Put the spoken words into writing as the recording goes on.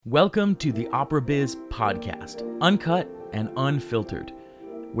Welcome to the Opera Biz podcast, uncut and unfiltered,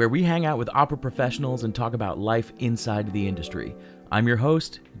 where we hang out with opera professionals and talk about life inside the industry. I'm your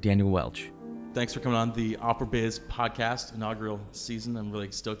host, Daniel Welch. Thanks for coming on the Opera Biz podcast inaugural season. I'm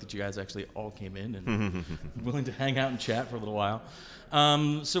really stoked that you guys actually all came in and willing to hang out and chat for a little while.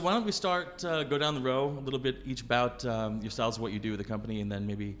 So why don't we start, go down the row a little bit, each about yourselves, what you do with the company, and then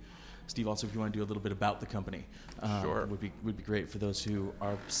maybe Steve, also, if you want to do a little bit about the company, Sure. would be great for those who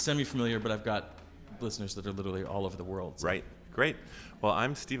are semi-familiar, but I've got listeners that are literally all over the world. So. Right. Great. Well,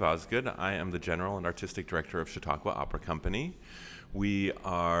 I'm Steve Osgood. I am the General and Artistic Director of Chautauqua Opera Company. We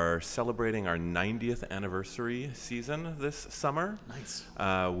are celebrating our 90th anniversary season this summer. Nice.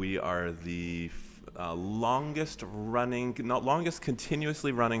 We are the longest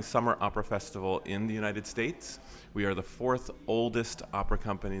continuously running summer opera festival in the United States. We are the fourth oldest opera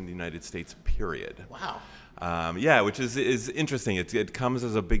company in the United States, period. Wow. Which is interesting. It comes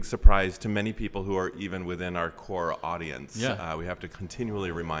as a big surprise to many people who are even within our core audience. Yeah. We have to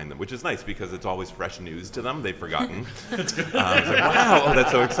continually remind them, which is nice because it's always fresh news to them. They've forgotten. It's like, wow, oh,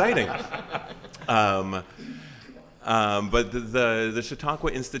 that's so exciting. But the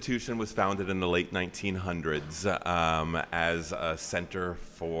Chautauqua Institution was founded in the late 1900s as a center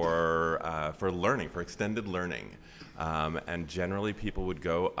for learning, for extended learning. And generally people would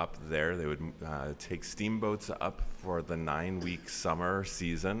go up there. They would take steamboats up for the 9-week summer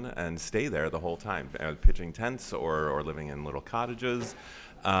season and stay there the whole time, pitching tents or living in little cottages.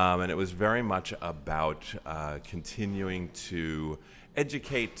 And it was very much about continuing to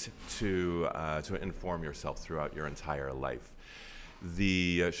educate, to inform yourself throughout your entire life.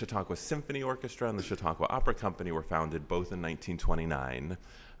 The Chautauqua Symphony Orchestra and the Chautauqua Opera Company were founded both in 1929.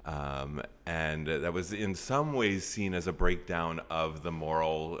 And that was in some ways seen as a breakdown of the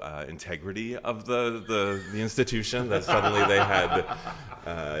moral integrity of the institution, that suddenly they had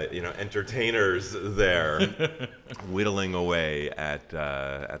entertainers there whittling away at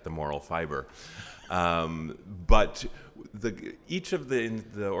the moral fiber. But each of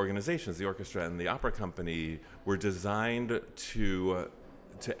the organizations, the orchestra and the opera company, were designed to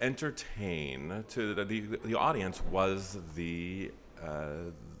entertain. The audience was the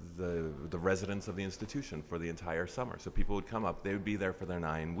residents of the institution for the entire summer. So people would come up, they would be there for their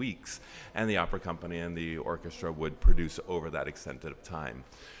 9 weeks, and the opera company and the orchestra would produce over that extended time.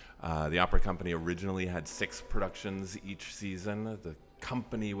 The opera company originally had 6 productions each season. The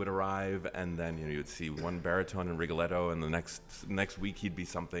company would arrive, and then you would see one baritone in Rigoletto, and the next week he'd be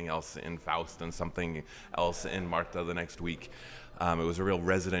something else in Faust and something else in Marta the next week. It was a real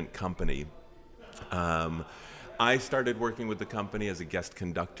resident company. I started working with the company as a guest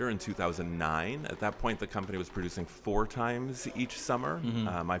conductor in 2009. At that point, the company was producing 4 times each summer.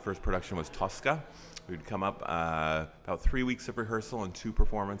 Mm-hmm. My first production was Tosca. We'd come up about 3 weeks of rehearsal and 2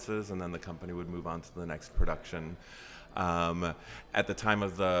 performances, and then the company would move on to the next production. At the time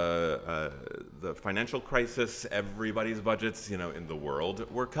of the financial crisis, everybody's budgets, in the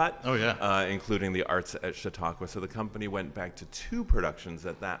world were cut. Oh yeah, including the arts at Chautauqua. So the company went back to 2 productions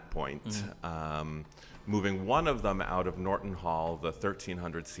at that point. Mm-hmm. Moving one of them out of Norton Hall, the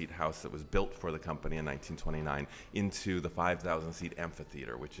 1,300-seat house that was built for the company in 1929, into the 5,000-seat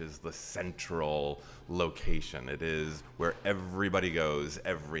amphitheater, which is the central location. It is where everybody goes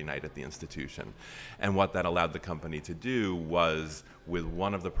every night at the institution. And what that allowed the company to do was, with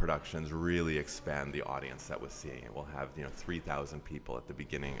one of the productions, really expand the audience that was seeing it. We'll have 3,000 people at the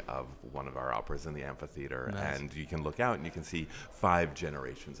beginning of one of our operas in the amphitheater. Nice. And you can look out and you can see 5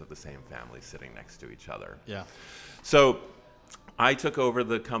 generations of the same family sitting next to each other. Yeah. So I took over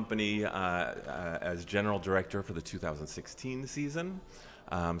the company as general director for the 2016 season.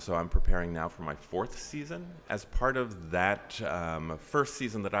 So I'm preparing now for my 4th season. As part of that first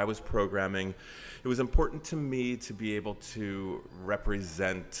season that I was programming, it was important to me to be able to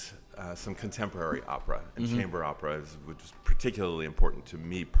represent some contemporary opera, and mm-hmm. chamber opera, which is particularly important to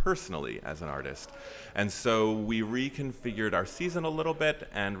me personally as an artist. And so we reconfigured our season a little bit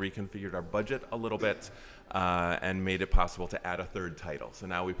and reconfigured our budget a little bit and made it possible to add a 3rd title. So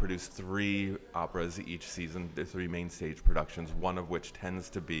now we produce 3 operas each season, 3 main stage productions, one of which tends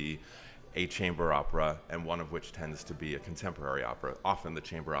to be a chamber opera and one of which tends to be a contemporary opera. Often the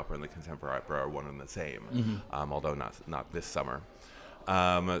chamber opera and the contemporary opera are one and the same, mm-hmm. Although not this summer.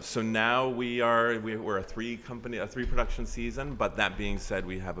 So now we're a 3 production season, but that being said,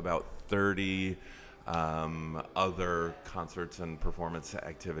 we have about 30 other concerts and performance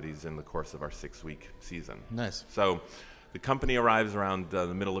activities in the course of our 6-week season. Nice. So the company arrives around the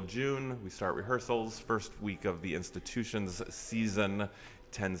middle of June. We start rehearsals. First week of the institution's season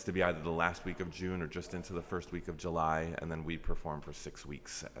tends to be either the last week of June or just into the first week of July, and then we perform for 6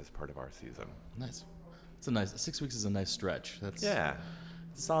 weeks as part of our season. Nice. 6 weeks is a nice stretch. That's Yeah.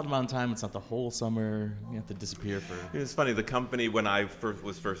 It's a solid amount of time. It's not the whole summer. You have to disappear for. It's funny, the company, when I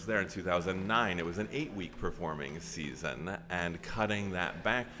was first there in 2009, it was an 8-week performing season, and cutting that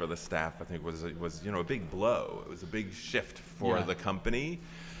back for the staff, I think, was a big blow. It was a big shift for the company.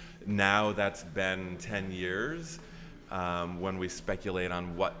 Now that's been 10 years. When we speculate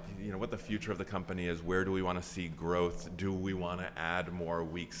on what the future of the company is, where do we want to see growth? Do we want to add more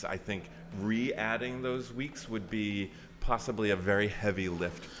weeks? I think re-adding those weeks would be possibly a very heavy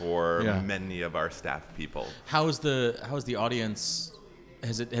lift for many of our staff people. How is the audience?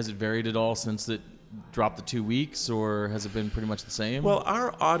 Has it varied at all since it dropped the 2 weeks, or has it been pretty much the same? Well,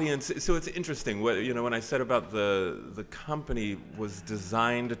 our audience, so it's interesting. When I said about the company was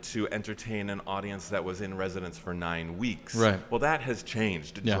designed to entertain an audience that was in residence for 9 weeks. Right. Well, that has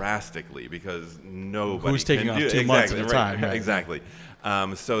changed drastically because nobody who's taking can off do 2 months at a time. Right. Exactly.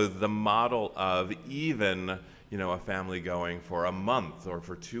 So the model of even a family going for a month or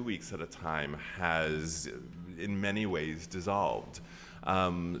for 2 weeks at a time has in many ways dissolved.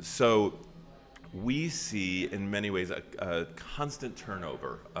 So we see in many ways a constant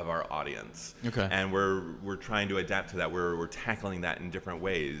turnover of our audience. Okay. And we're trying to adapt to that. We're tackling that in different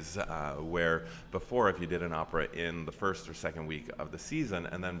ways, where before, if you did an opera in the first or second week of the season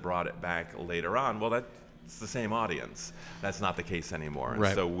and then brought it back later on, well, it's the same audience. That's not the case anymore. And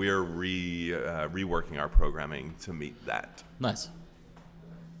right. so we're reworking our programming to meet that. Nice.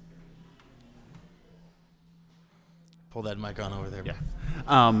 Pull that mic on over there. Yeah.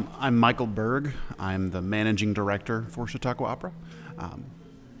 I'm Michael Berg. I'm the managing director for Chautauqua Opera.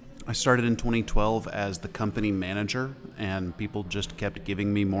 I started in 2012 as the company manager, and people just kept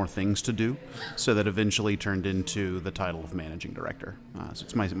giving me more things to do, so that eventually turned into the title of managing director. So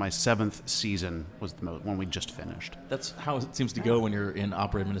it's my seventh season was the one we just finished. That's how it seems to go when you're in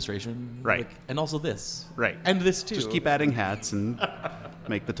opera administration. Right. And also this. Right. And this too. Just keep adding hats and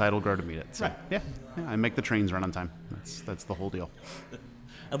make the title grow to meet it. So, right. Yeah, I make the trains run on time. That's the whole deal.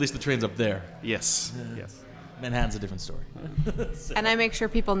 At least the train's up there. Yes. Yes. Manhattan's a different story. And I make sure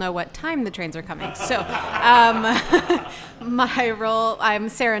people know what time the trains are coming. So my role, I'm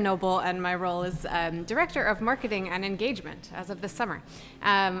Sarah Noble, and my role is Director of Marketing and Engagement as of this summer.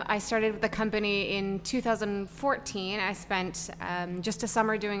 I started with the company in 2014. I spent just a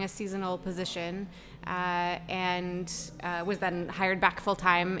summer doing a seasonal position and was then hired back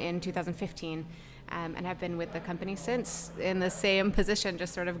full-time in 2015. And have been with the company since in the same position,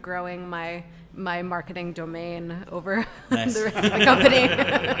 just sort of growing my marketing domain over Nice. the rest of the company.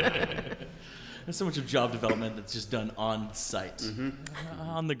 There's so much of job development that's just done on site. Mm-hmm.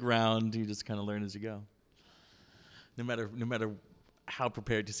 On the ground, you just kind of learn as you go. No matter how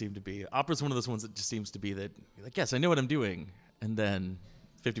prepared you seem to be. Opera's one of those ones that just seems to be that, like, yes, I know what I'm doing. And then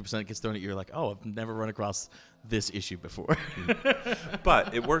 50% gets thrown at you. You're like, oh, I've never run across this issue before.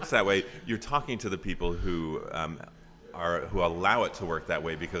 But it works that way. You're talking to the people who who allow it to work that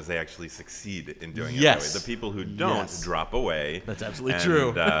way because they actually succeed in doing it that way. The people who don't drop away. That's absolutely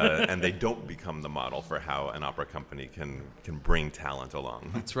true. And they don't become the model for how an opera company can bring talent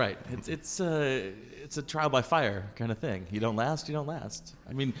along. That's right. It's a trial by fire kind of thing. You don't last, you don't last.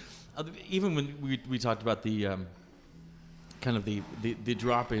 I mean, even when we talked about the kind of the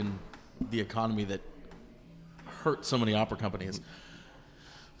drop in the economy that hurt so many opera companies.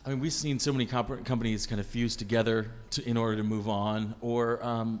 I mean, we've seen so many companies kind of fuse together in order to move on, or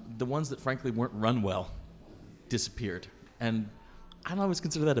the ones that frankly weren't run well disappeared. And I don't always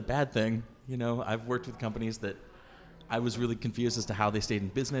consider that a bad thing. You know, I've worked with companies that I was really confused as to how they stayed in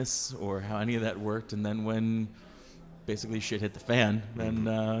business or how any of that worked. And then when basically shit hit the fan,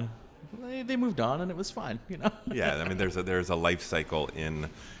 then they moved on and it was fine, you know? Yeah, I mean, there's a life cycle in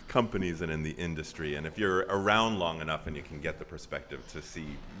companies and in the industry, and if you're around long enough and you can get the perspective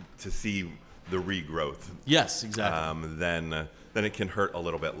to see the regrowth, yes, exactly, then it can hurt a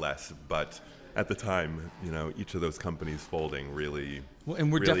little bit less. But at the time, you know, each of those companies folding really, and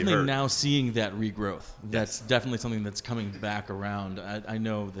we're really definitely hurt. now seeing that regrowth. That's definitely something that's coming back around. I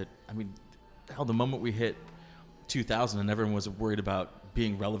know that. I mean, hell, the moment we hit 2000 and everyone was worried about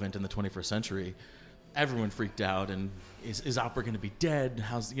being relevant in the 21st century, everyone freaked out. And is opera going to be dead?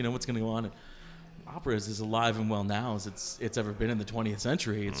 What's going to go on? And opera is as alive and well now as it's ever been in the 20th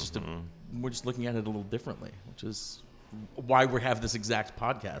century. It's just we're just looking at it a little differently, which is why we have this exact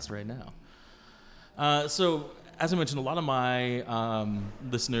podcast right now. So, as I mentioned, a lot of my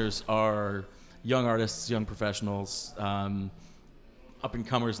listeners are young artists, young professionals, up and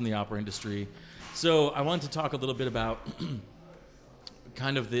comers in the opera industry. So I wanted to talk a little bit about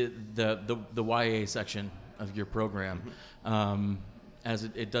kind of the YA section of your program, as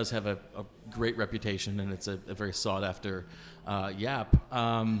it does have a great reputation, and it's a very sought after YAP.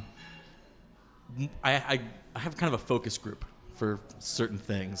 I have kind of a focus group for certain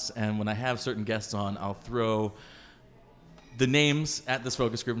things, and when I have certain guests on, I'll throw the names at this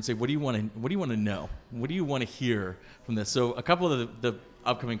focus group and say, what do you want to know? What do you want to hear from this? So a couple of the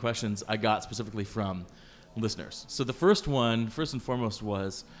upcoming questions I got specifically from listeners. So the first and foremost,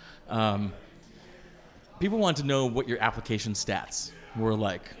 was people want to know what your application stats were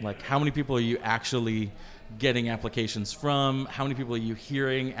like how many people are you actually getting applications from, how many people are you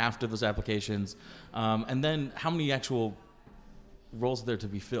hearing after those applications, and then how many actual roles are there to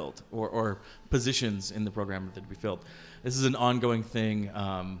be filled, or positions in the program that to be filled. This is an ongoing thing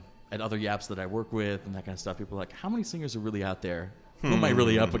at other YAPs that I work with and that kind of stuff. People are like, how many singers are really out there? Who am I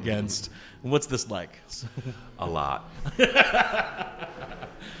really up against? What's this like? A lot.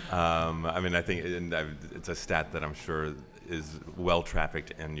 I mean, I think it's a stat that I'm sure is well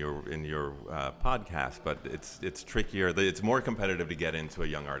trafficked in your podcast, but it's trickier. It's more competitive to get into a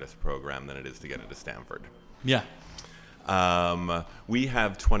young artist program than it is to get into Stanford. Yeah. We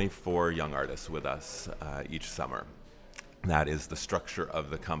have 24 young artists with us each summer. That is the structure of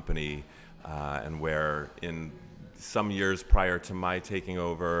the company, and where in some years prior to my taking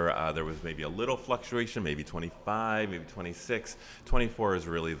over, there was maybe a little fluctuation, maybe 25, maybe 26. 24 is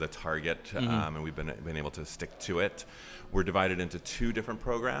really the target, and we've been able to stick to it. We're divided into two different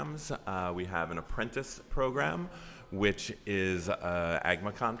programs. We have an apprentice program, which is an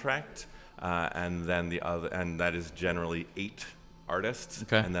AGMA contract, and then that is generally 8 artists,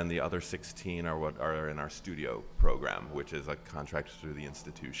 okay. And then the other 16 are what are in our studio program, which is a contract through the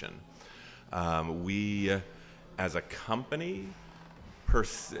institution. We, as a company,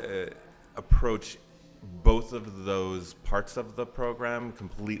 approach both of those parts of the program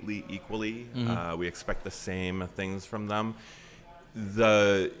completely equally. We expect the same things from them.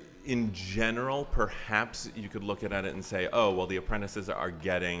 In general, perhaps you could look at it and say, oh, well, the apprentices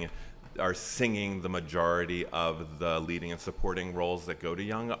are singing the majority of the leading and supporting roles that go to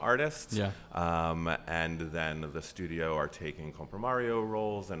young artists. Yeah. And then the studio are taking comprimario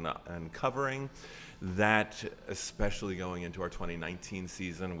roles and covering. That, especially going into our 2019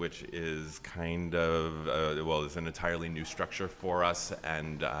 season, which is kind of, is an entirely new structure for us,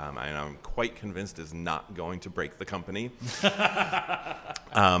 and I'm quite convinced is not going to break the company.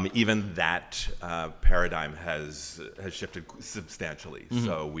 Even that paradigm has shifted substantially.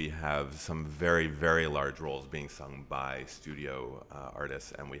 So we have some very, very large roles being sung by studio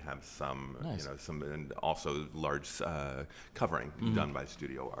artists, and we have some, nice. And also large covering done by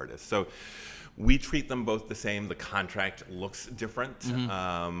studio artists. So we treat them both the same. The contract looks different,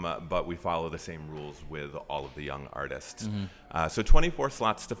 but we follow the same rules with all of the young artists. So 24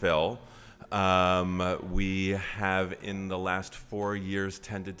 slots to fill. We have, in the last 4 years,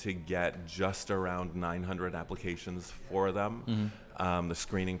 tended to get just around 900 applications for them. The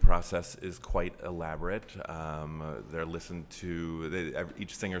screening process is quite elaborate. They're listened to.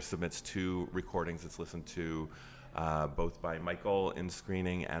 Each singer submits 2 recordings. It's listened to both by Michael in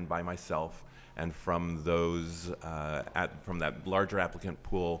screening and by myself. And from those, from that larger applicant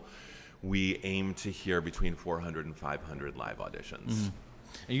pool, we aim to hear between 400 and 500 live auditions.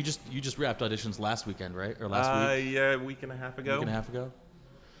 And you just wrapped auditions last weekend, right? Or last week? Yeah, a week and a half ago.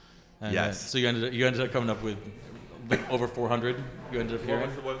 And, yes. So you ended up coming up with over 400. You ended up hearing.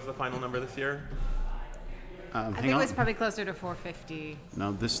 What was the final number this year? I think it was probably closer to 450.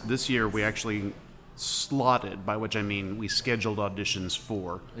 No, this year we actually slotted, by which I mean we scheduled auditions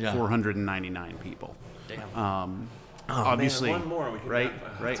for 499 people. Damn. Obviously, man, one more, we could right.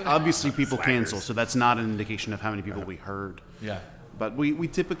 Obviously, people cancel, so that's not an indication of how many people we heard. Yeah. But we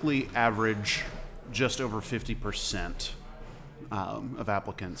typically average just over 50% of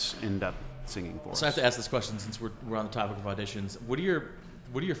applicants end up singing for us. So I have to ask this question since we're on the topic of auditions. What are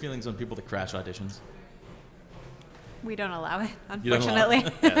your feelings on people that crash auditions? We don't allow it, You don't allow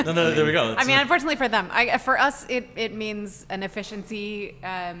unfortunately. it? No, there we go. I mean, unfortunately for them. For us, it means an efficiency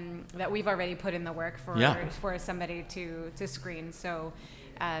that we've already put in the work for somebody to screen. So,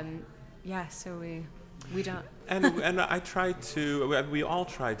 so we don't. And we all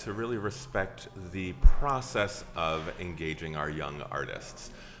try to really respect the process of engaging our young artists.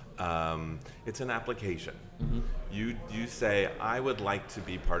 It's an application. You say, I would like to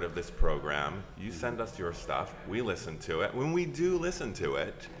be part of this program. You send us your stuff. We listen to it. When we do listen to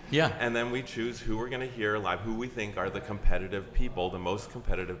it, and then we choose who we're going to hear live, who we think are the competitive people, the most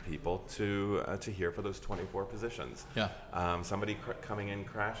competitive people to hear for those 24 positions. Somebody coming in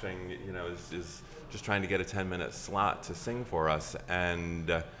crashing, is just trying to get a 10-minute slot to sing for us,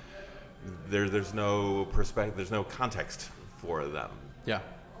 and there's no perspective, there's no context for them.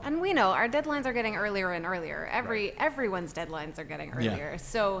 And we know our deadlines are getting earlier and earlier. Everyone's deadlines are getting earlier.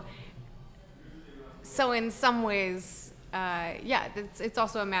 So in some ways, it's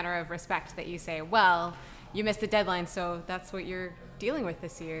also a matter of respect that you say, well, you missed the deadline, so that's what you're dealing with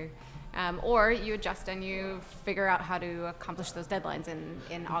this year. Or you adjust and you figure out how to accomplish those deadlines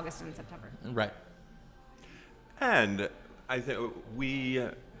in August and September. Right. And I think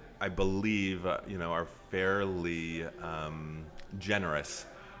I believe, are fairly generous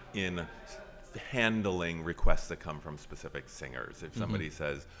in handling requests that come from specific singers. If somebody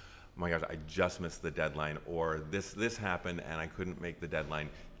says, oh my gosh, I just missed the deadline, or this happened and I couldn't make the deadline,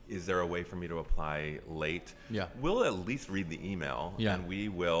 is there a way for me to apply late? We'll at least read the email and we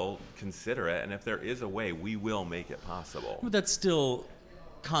will consider it, and if there is a way, we will make it possible. But that's still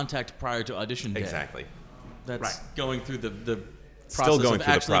contact prior to audition day. Exactly. That's going through the Still process going of through the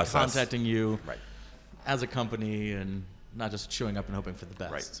actually process. contacting you Right. as a company and not just showing up and hoping for the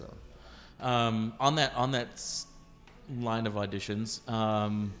best. Right. So, on that line of auditions,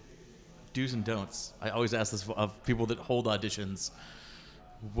 do's and don'ts. I always ask this of people that hold auditions.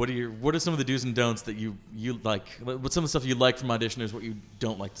 What are some of the do's and don'ts that you like? What's some of the stuff you like from auditioners? What you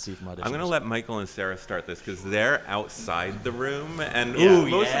don't like to see from auditioners? I'm going to let Michael and Sarah start this because they're outside the room, and Ooh,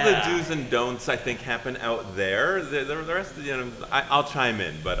 most of the yeah. do's and don'ts I think happen out there. The rest, I'll chime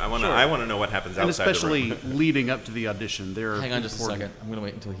in, but I want to know what happens And outside the especially room. leading up to the audition, they're Hang on just a important. second. I'm going to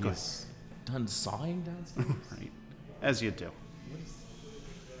wait until he's done sawing downstairs. Right. As you do.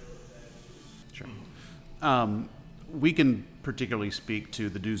 Sure. We can particularly speak to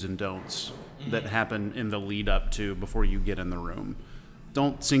the do's and don'ts that happen in the lead up to before you get in the room.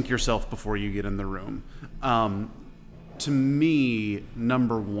 Don't sink yourself before you get in the room. To me,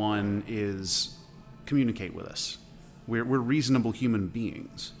 number one is communicate with us. We're reasonable human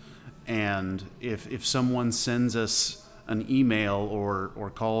beings. And if someone sends us an email or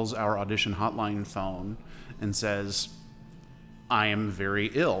calls our audition hotline phone and says, I am very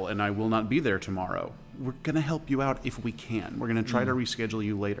ill and I will not be there tomorrow, we're going to help you out if we can. We're going to try to reschedule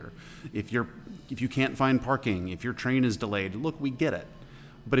you later. If you can't find parking, if your train is delayed, look, we get it.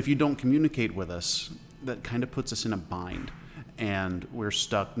 But if you don't communicate with us, that kind of puts us in a bind, and we're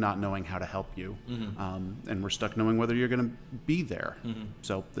stuck not knowing how to help you, and we're stuck knowing whether you're going to be there.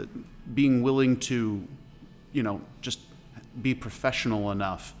 So being willing to, just be professional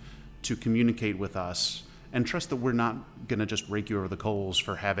enough to communicate with us and trust that we're not going to just rake you over the coals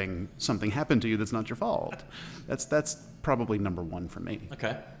for having something happen to you that's not your fault. That's probably number one for me.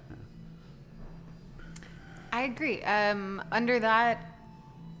 Okay. I agree. Under that,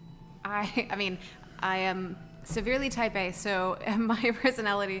 I am severely type A, so my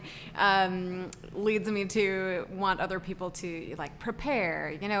personality leads me to want other people to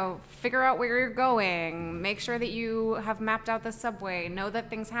prepare, figure out where you're going, make sure that you have mapped out the subway, know that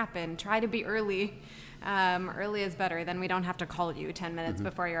things happen, try to be early. Early is better. Then we don't have to call you 10 minutes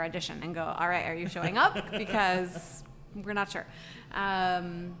before your audition and go, all right, are you showing up? Because we're not sure.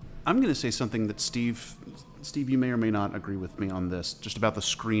 I'm going to say something that Steve, you may or may not agree with me on this, just about the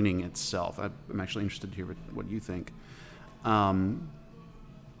screening itself. I'm actually interested to hear what you think. A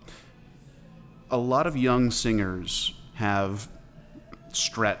lot of young singers have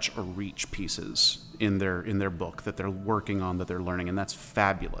stretch or reach pieces in their book that they're working on, that they're learning, and that's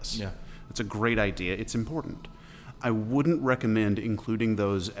fabulous. Yeah. It's a great idea. It's important. I wouldn't recommend including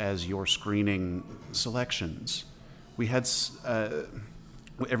those as your screening selections. We had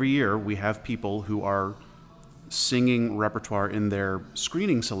every year we have people who are singing repertoire in their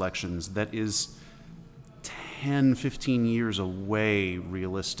screening selections that is 10, 15 years away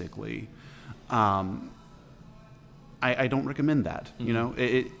realistically. I don't recommend that.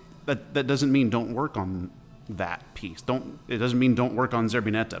 That doesn't mean don't work on that piece. It doesn't mean don't work on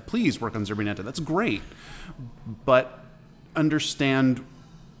Zerbinetta. Please work on Zerbinetta. That's great. But understand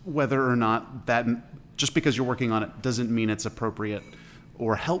whether or not that, just because you're working on it doesn't mean it's appropriate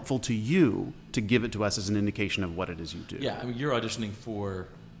or helpful to you to give it to us as an indication of what it is you do. Yeah, you're auditioning for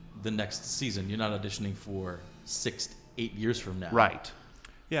the next season. You're not auditioning for 6-8 years from now. Right.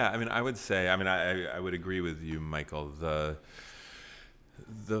 Yeah, I would say, I would agree with you, Michael.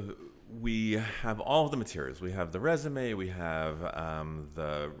 we have all of the materials. We have the resume. We have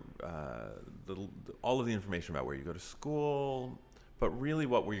all of the information about where you go to school. But really,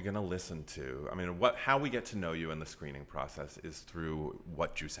 what we're going to listen to, how we get to know you in the screening process is through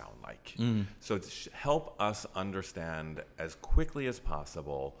what you sound like. So to help us understand as quickly as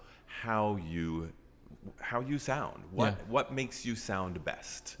possible how you sound, what makes you sound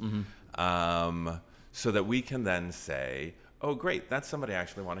best, so that we can then say, oh, great, that's somebody I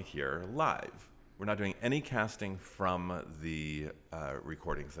actually want to hear live. We're not doing any casting from the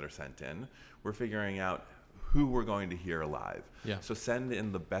recordings that are sent in. We're figuring out who we're going to hear live. Yeah. So send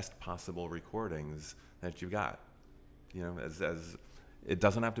in the best possible recordings that you've got. As it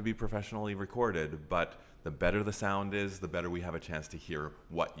doesn't have to be professionally recorded, but the better the sound is, the better we have a chance to hear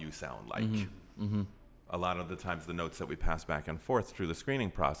what you sound like. A lot of the times the notes that we pass back and forth through the screening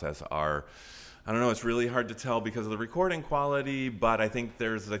process are, I don't know, it's really hard to tell because of the recording quality, but I think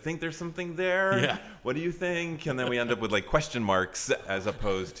there's something there. Yeah. What do you think? And then we end up with like question marks as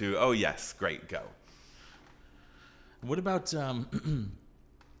opposed to, oh yes, great, go. What about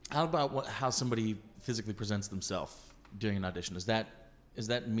how somebody physically presents themselves during an audition? Does that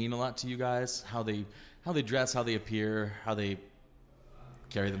mean a lot to you guys? How they dress, how they appear, how they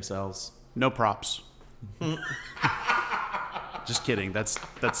carry themselves? No props. Just kidding. That's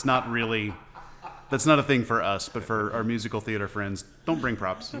not a thing for us, but for our musical theater friends, don't bring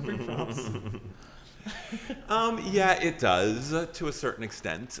props. Yeah, it does to a certain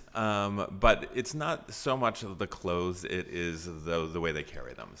extent, but it's not so much the clothes; it is the way they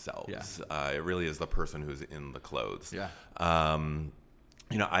carry themselves. Yeah. It really is the person who's in the clothes. Yeah.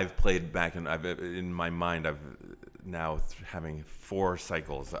 I've played back, and in my mind, I've now having 4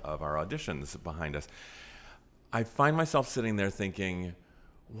 cycles of our auditions behind us. I find myself sitting there thinking,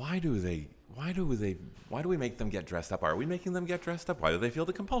 why do we make them get dressed up? Are we making them get dressed up? Why do they feel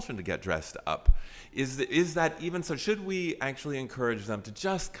the compulsion to get dressed up? Is that even so? Should we actually encourage them to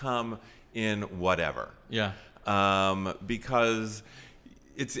just come in whatever? Yeah. Because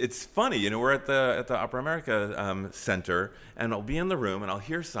it's funny, we're at the Opera America Center, and I'll be in the room and I'll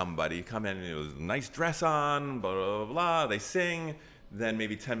hear somebody come in with a nice dress on, blah, blah, blah, they sing. Then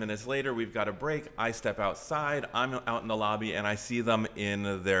maybe 10 minutes later, we've got a break. I step outside. I'm out in the lobby, and I see them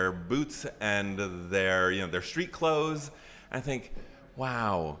in their boots and their street clothes. I think,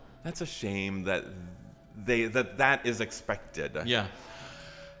 wow, that's a shame that that is expected. Yeah.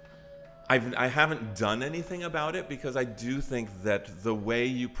 I haven't done anything about it because I do think that the way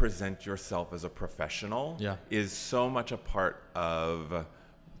you present yourself as a professional is so much a part of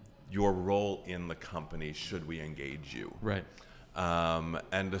your role in the company should we engage you. Right.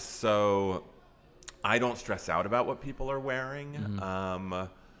 And so I don't stress out about what people are wearing. I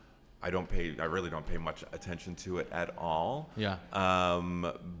really don't pay much attention to it at all. Yeah.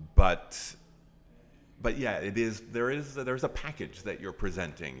 But yeah, there's a package that you're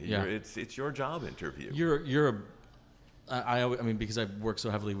presenting. Yeah. It's your job interview. Because I work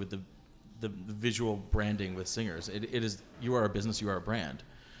so heavily with the visual branding with singers, you are a business, you are a brand.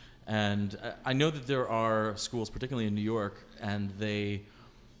 And I know that there are schools, particularly in New York, and they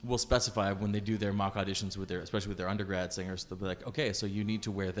will specify when they do their mock auditions especially with their undergrad singers, they'll be like, okay, so you need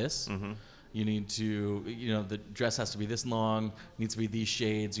to wear this. Mm-hmm. You need to, the dress has to be this long, needs to be these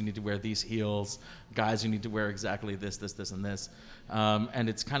shades, you need to wear these heels. Guys, you need to wear exactly this, and this. And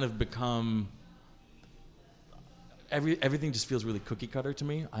it's kind of become, everything just feels really cookie cutter to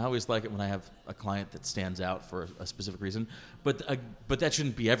me. I always like it when I have a client that stands out for a specific reason, but that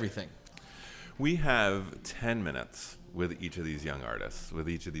shouldn't be everything. We have 10 minutes with each of these young artists, with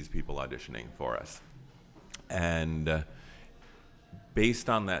each of these people auditioning for us. And based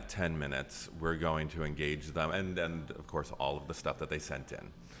on that 10 minutes, we're going to engage them, and of course all of the stuff that they sent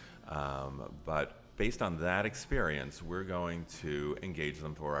in. But based on that experience, we're going to engage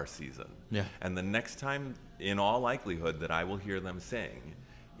them for our season. Yeah. And the next time, in all likelihood, that I will hear them sing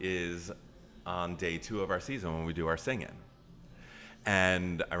is on day 2 of our season when we do our sing-in.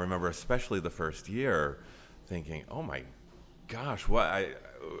 And I remember especially the first year thinking, oh my gosh,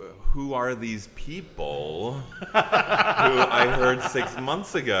 who are these people who I heard 6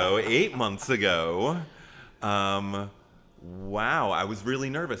 months ago, 8 months ago? Wow, I was really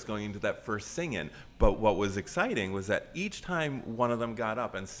nervous going into that first sing-in. But what was exciting was that each time one of them got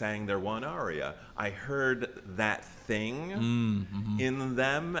up and sang their one aria, I heard that thing in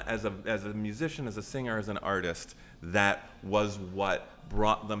them as a musician, as a singer, as an artist. That was what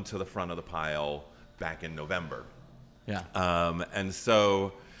brought them to the front of the pile back in November. Yeah. And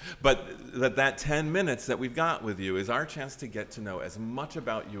so But that 10 minutes that we've got with you is our chance to get to know as much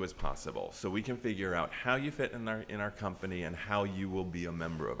about you as possible, so we can figure out how you fit in our company and how you will be a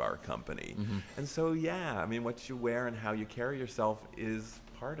member of our company. Mm-hmm. And so, I mean, what you wear and how you carry yourself is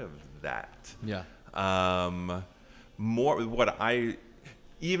part of that. Yeah.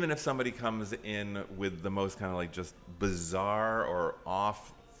 Even if somebody comes in with the most kind of like just bizarre or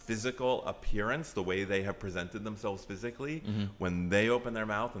off physical appearance, the way they have presented themselves physically, mm-hmm. when they open their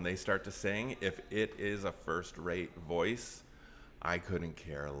mouth and they start to sing, if it is a first-rate voice, I couldn't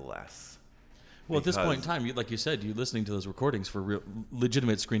care less. Well, at this point in time, like you said, you're listening to those recordings for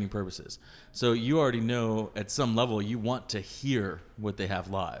legitimate screening purposes. So you already know at some level you want to hear what they have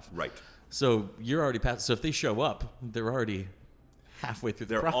live. Right. So you're already past. So if they show up, they're already halfway through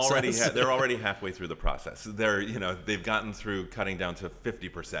the process. They're already halfway through the process. They've gotten through cutting down to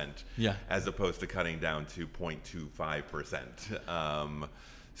 50%, as opposed to cutting down to 0.25%.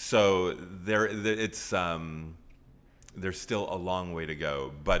 So there's still a long way to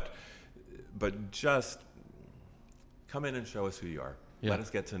go, but just come in and show us who you are. Yeah. Let us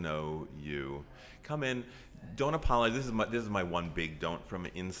get to know you. Come in. Don't apologize. This is my one big don't from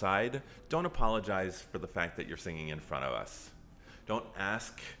inside. Don't apologize for the fact that you're singing in front of us. Don't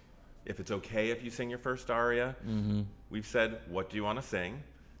ask if it's okay if you sing your first aria. Mm-hmm. We've said, what do you want to sing?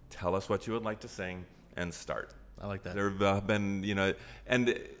 Tell us what you would like to sing, and start. I like that. There have been,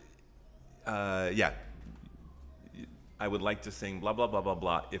 I would like to sing blah, blah, blah, blah,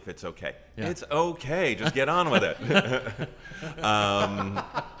 blah, if it's okay. Yeah. It's okay. Just get on with it.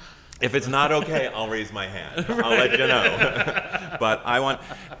 If it's not okay, I'll raise my hand. Right. I'll let you know. But I want,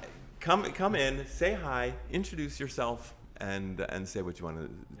 come in, say hi, introduce yourself, and say what you want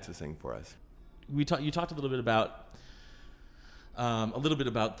to sing for us. You talked a little bit about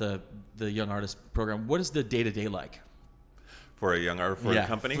the young artist program. What is the day-to-day like for a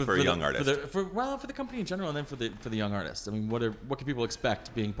company for a young artist? For the company in general, and then for the young artists. I mean, what can people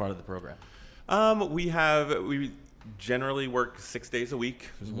expect being part of the program? We generally work 6 days a week.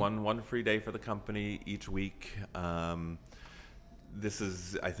 There's mm-hmm. one free day for the company each week. This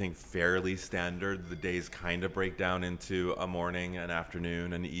is, I think, fairly standard. The days kind of break down into a morning, an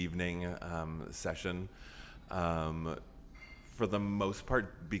afternoon, an evening session. For the most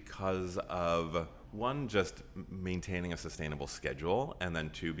part, because of, one, just maintaining a sustainable schedule, and then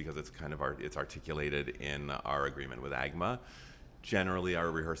two, because it's kind of it's articulated in our agreement with AGMA. Generally,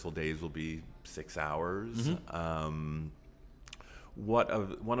 our rehearsal days will be 6 hours. Mm-hmm.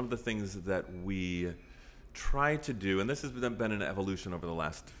 One of the things that we try to do, and this has been an evolution over the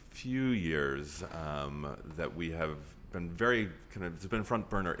last few years, that we have been very it's been a front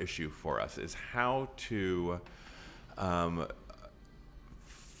burner issue for us, is how to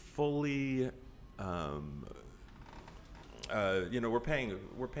fully, we're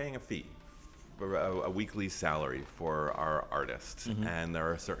paying a fee, a weekly salary for our artists, mm-hmm. and there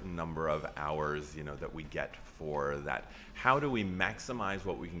are a certain number of hours, that we get for that. How do we maximize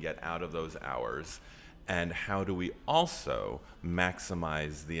what we can get out of those hours? And how do we also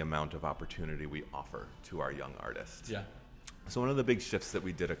maximize the amount of opportunity we offer to our young artists? Yeah. So one of the big shifts that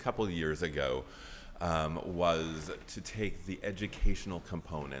we did a couple of years ago was to take the educational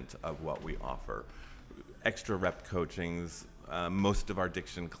component of what we offer. Extra rep coachings, most of our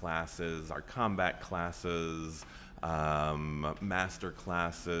diction classes, our combat classes, master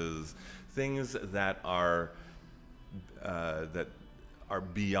classes, things that are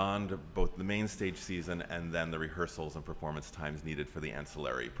beyond both the main stage season and then the rehearsals and performance times needed for the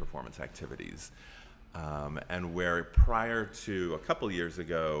ancillary performance activities. And where prior to a couple years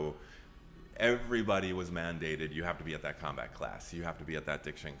ago, everybody was mandated, you have to be at that combat class, you have to be at that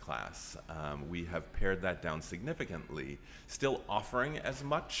diction class. We have pared that down significantly, still offering as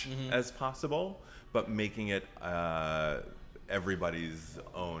much mm-hmm. as possible, but making it everybody's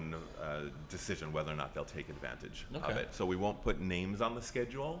own decision whether or not they'll take advantage of it. So we won't put names on the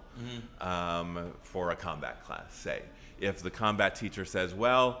schedule mm-hmm. For a combat class, say. If the combat teacher says,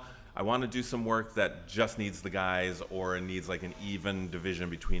 well, I want to do some work that just needs the guys, or it needs like an even division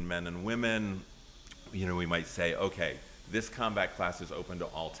between men and women, we might say, okay, this combat class is open to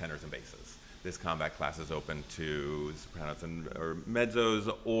all tenors and basses. This combat class is open to sopranos or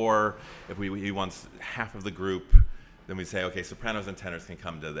mezzos, or if he wants half of the group, then we say, okay, sopranos and tenors can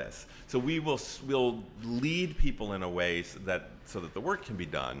come to this. So we'll lead people in a way so that the work can be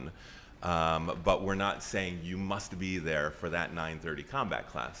done, but we're not saying you must be there for that 9:30 combat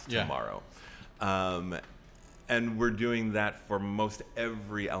class tomorrow. And we're doing that for most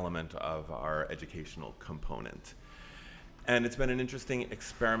every element of our educational component. And it's been an interesting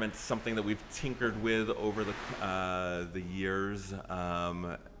experiment, something that we've tinkered with over the years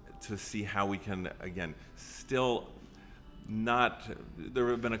to see how we can, again, still not. There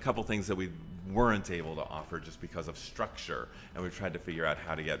have been a couple things that we weren't able to offer just because of structure, and we've tried to figure out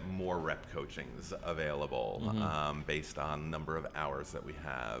how to get more rep coachings available based on number of hours that we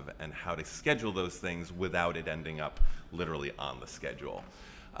have, and how to schedule those things without it ending up literally on the schedule.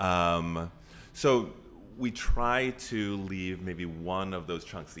 So we try to leave maybe one of those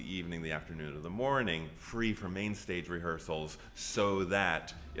chunks, the evening, the afternoon, or the morning, free for main stage rehearsals, so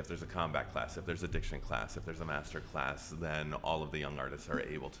that if there's a combat class, if there's a diction class, if there's a master class, then all of the young artists are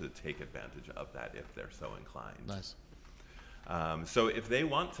able to take advantage of that if they're so inclined. Nice. So if they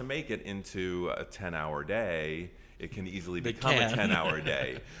want to make it into a 10-hour day, it can easily become a 10-hour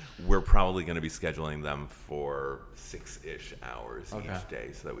day. We're probably going to be scheduling them for 6-ish hours each day,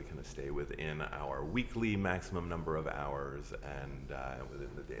 so that we can stay within our weekly maximum number of hours and within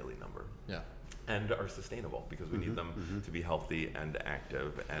the daily number. Yeah. And are sustainable, because we need them to be healthy and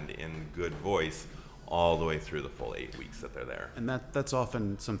active and in good voice all the way through the full 8 weeks that they're there. And that's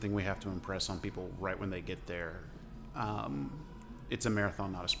often something we have to impress on people right when they get there. It's a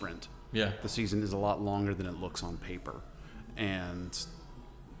marathon, not a sprint. Yeah. The season is a lot longer than it looks on paper. And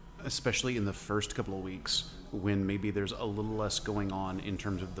especially in the first couple of weeks, when maybe there's a little less going on in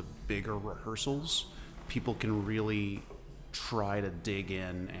terms of the bigger rehearsals, people can really try to dig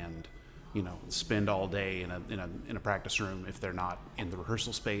in and, you know, spend all day in a practice room if they're not in the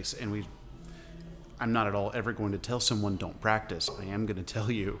rehearsal space. And I'm not at all ever going to tell someone don't practice. I am going to tell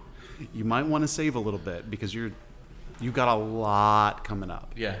you might want to save a little bit, because you've got a lot coming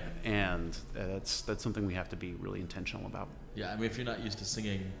up. Yeah. And that's something we have to be really intentional about. Yeah, I mean, if you're not used to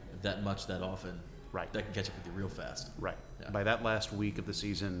singing that much that often, Right. that can catch up with you real fast. Right. Yeah. By that last week of the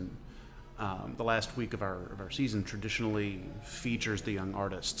season, the last week of our season traditionally features the young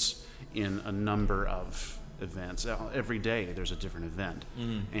artists in a number of events. Every day there's a different event.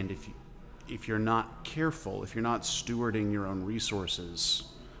 And if you're not careful, if you're not stewarding your own resources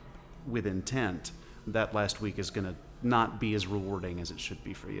with intent, that last week is going to not be as rewarding as it should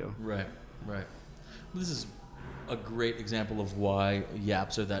be for you. Right. This is a great example of why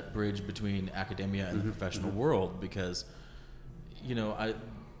YAPs are that bridge between academia and the professional world, because, you know,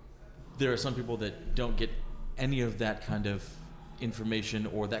 there are some people that don't get any of that kind of information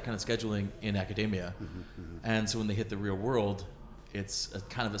or that kind of scheduling in academia. And so when they hit the real world, it's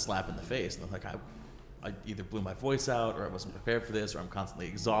kind of a slap in the face. And they're like, I either blew my voice out, or I wasn't prepared for this, or I'm constantly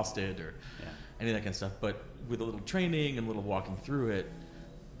exhausted, or any of that kind of stuff. But with a little training and a little walking through it,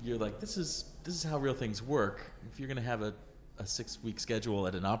 you're like, this is how real things work. If you're going to have a 6-week schedule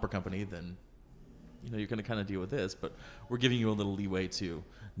at an opera company, then, you know, you're going to kind of deal with this. But we're giving you a little leeway to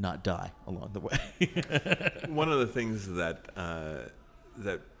not die along the way. One of the things that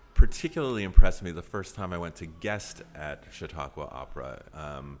particularly impressed me the first time I went to guest at Chautauqua Opera.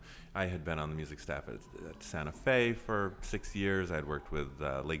 I had been on the music staff at Santa Fe for 6 years. I had worked with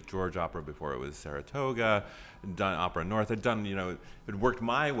Lake George Opera before it was Saratoga, done Opera North. Had worked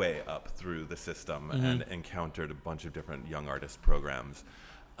my way up through the system and encountered a bunch of different young artist programs.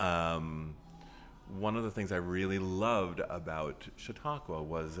 One of the things I really loved about Chautauqua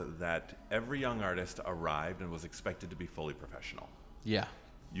was that every young artist arrived and was expected to be fully professional. Yeah.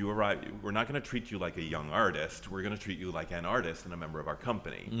 You arrive, we're not going to treat you like a young artist. We're going to treat you like an artist and a member of our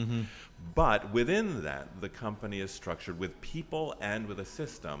company. But within that, the company is structured with people and with a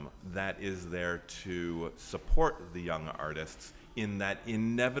system that is there to support the young artists in that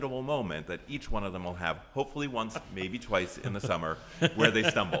inevitable moment that each one of them will have, hopefully once, maybe twice in the summer, where they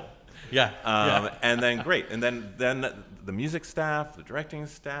stumble. And then great. And then the music staff, the directing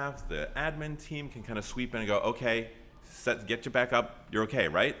staff, the admin team can kind of sweep in and go, okay, get you back up. You're okay,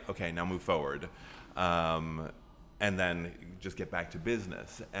 right? Okay, now move forward. And then just get back to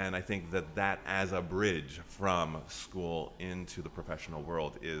business. And I think that as a bridge from school into the professional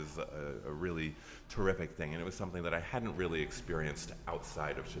world is a really terrific thing. And it was something that I hadn't really experienced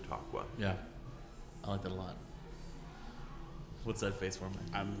outside of Chautauqua. Yeah. I like that a lot. What's that face for me?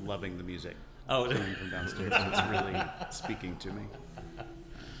 I'm loving the music coming from downstairs. It's really speaking to me.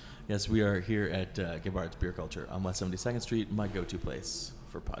 Yes, we are here at Gebhardt's Beer Culture on West 72nd Street, my go-to place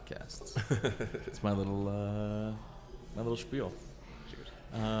for podcasts. It's my little spiel. Cheers.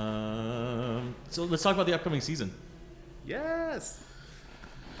 So let's talk about the upcoming season. Yes.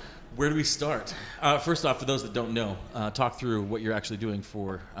 Where do we start? First off, for those that don't know, talk through what you're actually doing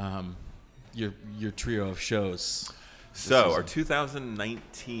for your trio of shows. So our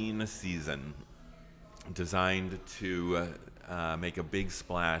 2019 season, designed to make a big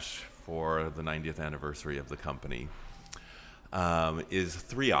splash for the 90th anniversary of the company. is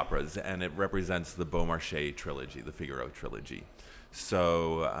 3 operas, and it represents the Beaumarchais trilogy, the Figaro trilogy.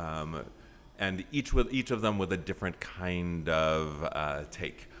 So, and each of them with a different kind of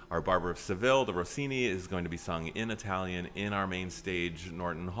take. Our Barber of Seville, the Rossini, is going to be sung in Italian in our main stage,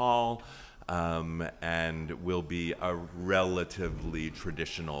 Norton Hall, and will be a relatively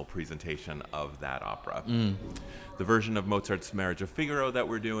traditional presentation of that opera. The version of Mozart's Marriage of Figaro that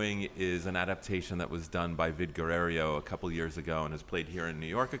we're doing is an adaptation that was done by Vid Guerreiro a couple years ago and has played here in New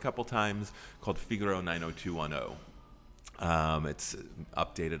York a couple times, called Figaro 90210. It's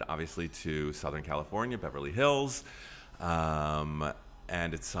updated, obviously, to Southern California, Beverly Hills,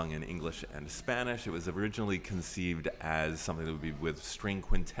 and it's sung in English and Spanish. It was originally conceived as something that would be with string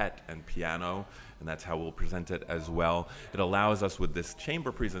quintet and piano, and that's how we'll present it as well. It allows us with this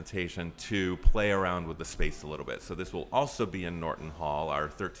chamber presentation to play around with the space a little bit. So this will also be in Norton Hall, our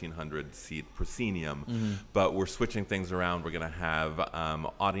 1,300-seat proscenium, but we're switching things around. We're going to have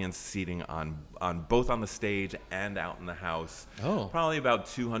audience seating on both on the stage and out in the house. Probably about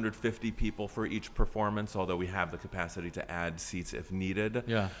 250 people for each performance, although we have the capacity to add seats if needed.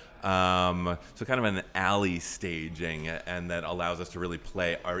 Yeah. So kind of an alley staging, and that allows us to really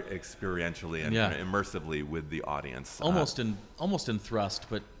play art experientially and immersively with the audience. Almost in thrust,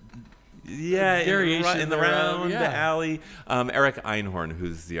 but variation in the round, the alley. Eric Einhorn,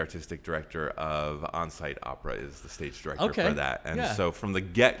 who's the artistic director of On-Site Opera, is the stage director for that. And so from the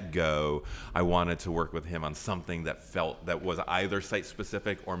get-go, I wanted to work with him on something that was either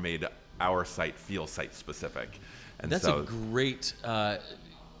site-specific or made our site feel site-specific. And that's a great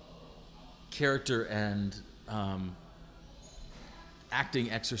character and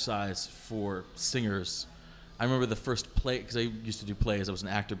acting exercise for singers. I remember the first play, because I used to do plays. I was an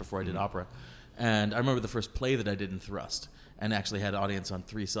actor before I did opera. And I remember the first play that I did in thrust and actually had an audience on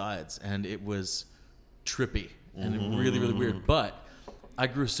 3 sides. And it was trippy and really, really weird. But I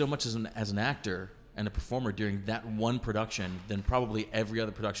grew so much as an actor and a performer during that one production than probably every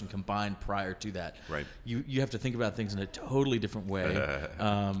other production combined prior to that. Right. You have to think about things in a totally different way.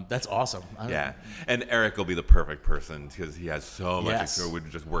 That's awesome. And Eric will be the perfect person because he has so much experience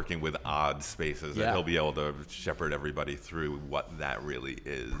with just working with odd spaces that he'll be able to shepherd everybody through what that really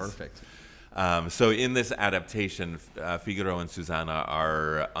is. Perfect. So in this adaptation, Figaro and Susana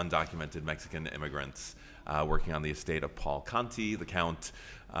are undocumented Mexican immigrants working on the estate of Paul Conti, the Count,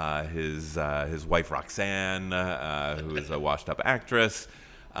 his wife Roxanne, who is a washed-up actress,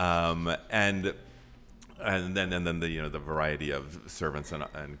 and then the variety of servants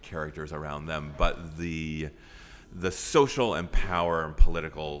and characters around them. But the social and power and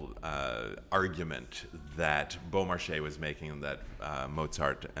political argument that Beaumarchais was making, and that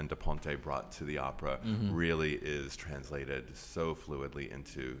Mozart and Da Ponte brought to the opera, really is translated so fluidly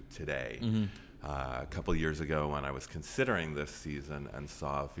into today. A couple years ago, when I was considering this season and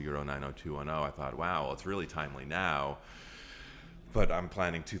saw Figaro 90210, I thought, wow, well, it's really timely now. But I'm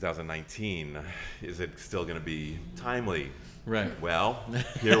planning 2019. Is it still going to be timely? Right. Well,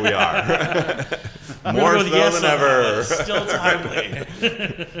 here we are. More so than ever. Still timely.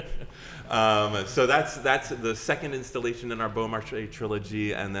 So that's the second installation in our Beaumarchais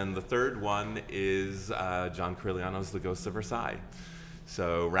trilogy, and then the third one is John Corigliano's The Ghosts of Versailles.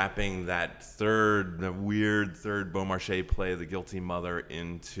 So wrapping that weird third Beaumarchais play, The Guilty Mother,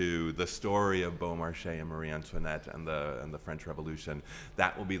 into the story of Beaumarchais and Marie Antoinette and the French Revolution.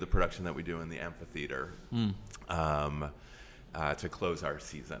 That will be the production that we do in the amphitheater to close our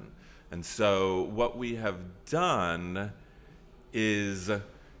season. And so what we have done is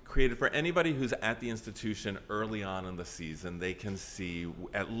created for anybody who's at the institution early on in the season. They can see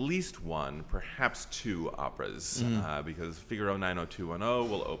at least one, perhaps 2 operas, because Figaro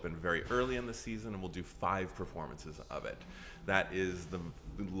 90210 will open very early in the season, and we'll do 5 performances of it. That is the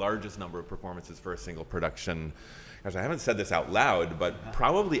largest number of performances for a single production. Gosh, I haven't said this out loud, but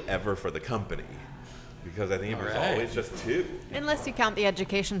probably ever for the company, because I think it was always just 2. Unless you count the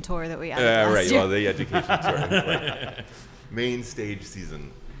education tour that we added last year. Well, the education tour. Right. Main stage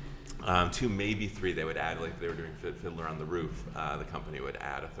season. 2, maybe 3 they would add, like if they were doing Fiddler on the Roof, the company would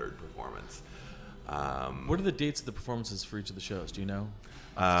add a 3rd performance. What are the dates of the performances for each of the shows? Do you know?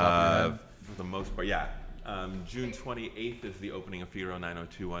 For the most part, yeah. June 28th is the opening of Figaro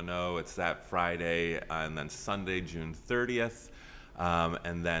 90210. It's that Friday, and then Sunday, June 30th,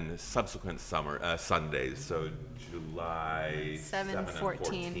 and then subsequent Sundays, so July 7 and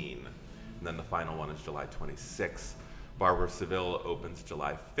 14. And then the final one is July 26th. Barber of Seville opens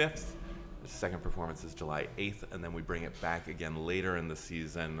July 5th. The second performance is July 8th, and then we bring it back again later in the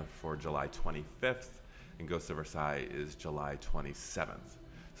season for July 25th, and Ghosts of Versailles is July 27th.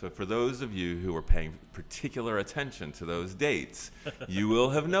 So for those of you who were paying particular attention to those dates, you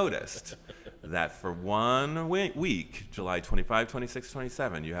will have noticed that for 1 week, July 25, 26,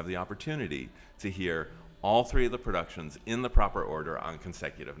 27, you have the opportunity to hear all 3 of the productions in the proper order on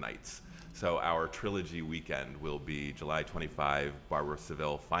consecutive nights. So our trilogy weekend will be July 25, Barber of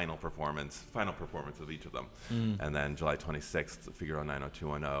Seville, final performance of each of them. And then July 26th, Figaro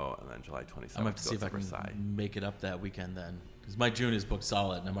 90210, and then July 27th, I'm going to have to see if I Versailles. can make it up that weekend then. Because my June is booked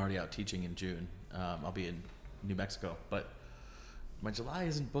solid, and I'm already out teaching in June. I'll be in New Mexico. But my July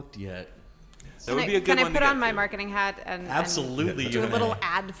isn't booked yet. That would be a good one Can I to put get on my to. marketing hat and Absolutely. do a little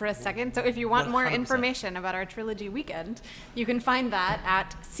ad for a second? So if you want more 100%. information about our trilogy weekend, you can find that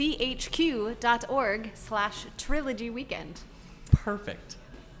at chq.org/trilogy weekend. Perfect.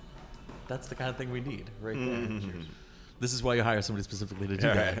 That's the kind of thing we need right there. This is why you hire somebody specifically to do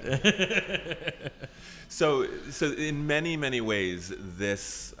that. So in many, many ways,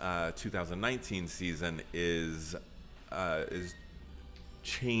 this 2019 season is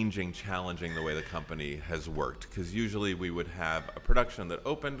challenging the way the company has worked. Because usually we would have a production that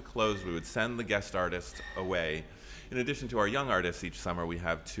opened, closed, we would send the guest artists away. In addition to our young artists, each summer we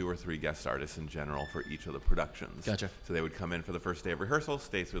have 2 or 3 guest artists in general for each of the productions. Gotcha. So they would come in for the first day of rehearsal,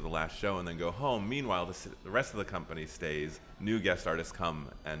 stay through the last show, and then go home. Meanwhile, the rest of the company stays. New guest artists come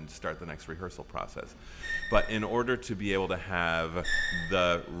and start the next rehearsal process. But in order to be able to have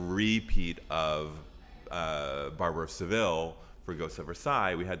the repeat of Barber of Seville for Ghosts of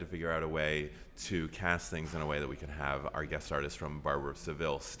Versailles, we had to figure out a way to cast things in a way that we could have our guest artists from Barber of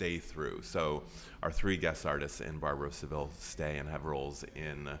Seville stay through. So our 3 guest artists in Barber of Seville stay and have roles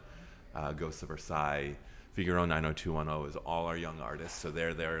in Ghosts of Versailles. Figaro 90210 is all our young artists, so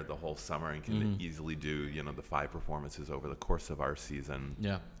they're there the whole summer and can easily do, the 5 performances over the course of our season.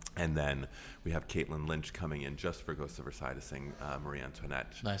 Yeah. And then we have Caitlin Lynch coming in just for Ghosts of Versailles to sing Marie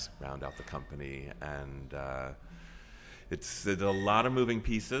Antoinette. Nice. Round out the company. And it's a lot of moving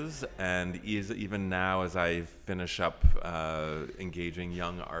pieces, and even now as I finish up engaging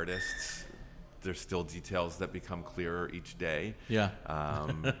young artists, there's still details that become clearer each day. Yeah.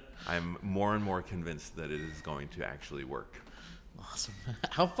 I'm more and more convinced that it is going to actually work. Awesome.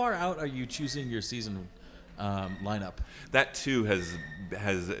 How far out are you choosing your season lineup? That too has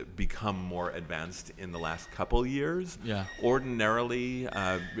become more advanced in the last couple years. Yeah. Ordinarily,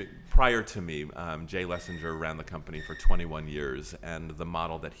 prior to me, Jay Lessinger ran the company for 21 years, and the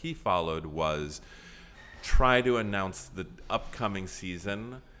model that he followed was try to announce the upcoming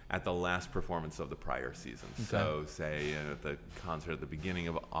season at the last performance of the prior season. Okay. So say at the concert at the beginning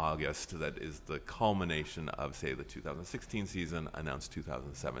of August, that is the culmination of, say, the 2016 season, announced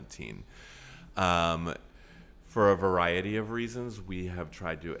 2017. For a variety of reasons, we have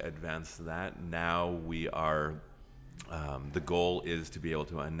tried to advance that. Now we are, the goal is to be able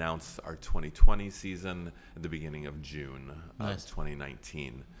to announce our 2020 season at the beginning of June of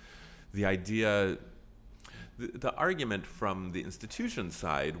 2019. The idea, the argument from the institution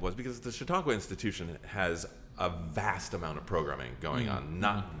side was because the Chautauqua Institution has a vast amount of programming going on,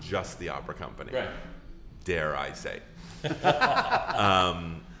 not just the opera company, dare I say.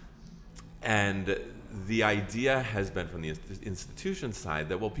 And the idea has been from the institution side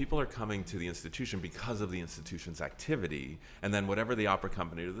that, well, people are coming to the institution because of the institution's activity, and then whatever the opera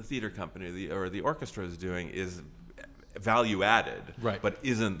company or the theater company or the orchestra is doing is value added, but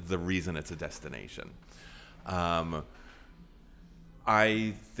isn't the reason it's a destination. I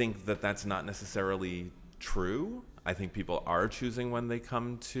think that that's not necessarily true. I think people are choosing when they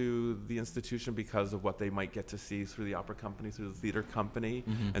come to the institution because of what they might get to see through the opera company, through the theater company.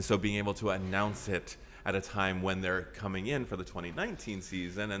 And so being able to announce it at a time when they're coming in for the 2019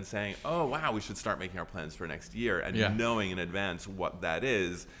 season and saying, oh, wow, we should start making our plans for next year, and knowing in advance what that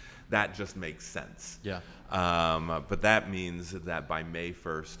is, that just makes sense. But that means that by May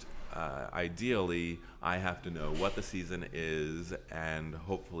 1st, ideally, I have to know what the season is and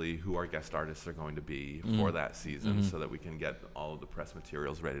hopefully who our guest artists are going to be for that season, so that we can get all of the press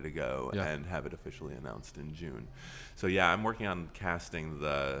materials ready to go and have it officially announced in June. So I'm working on casting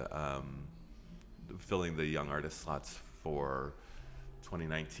filling the young artist slots for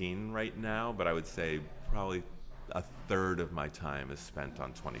 2019 right now, but I would say probably a third of my time is spent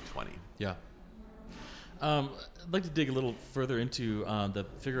on 2020. I'd like to dig a little further into the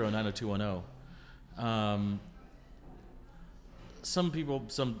Figaro 90210. Some people,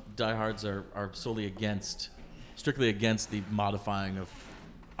 some diehards are strictly against the modifying of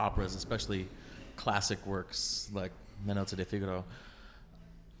operas, especially classic works like Menozzi de Figaro.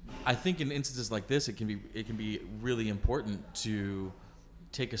 I think in instances like this, it can be really important to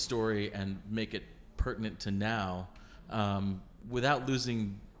take a story and make it pertinent to now, without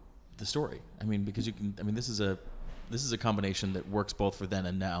losing the story. I mean, because you can. I mean, this is a combination that works both for then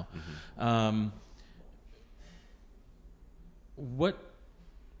and now. What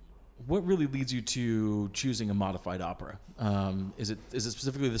really leads you to choosing a modified opera? Is it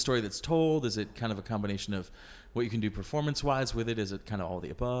specifically the story that's told? Is it kind of a combination of what you can do performance-wise with it? Is it kind of all the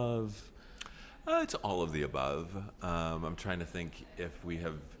above? It's all of the above. I'm trying to think if we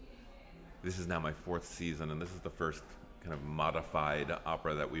have. This is now my 4th season, and this is the first kind of modified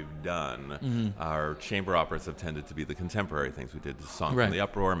opera that we've done. Our chamber operas have tended to be the contemporary things. We did the Song from the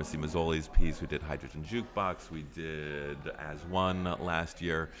Uproar, Missy Mazzoli's piece. We did Hydrogen Jukebox. We did As One last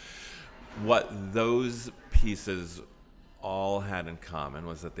year. What those pieces all had in common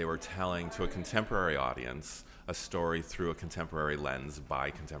was that they were telling to a contemporary audience a story through a contemporary lens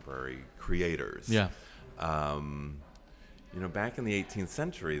by contemporary creators. Yeah. Back in the 18th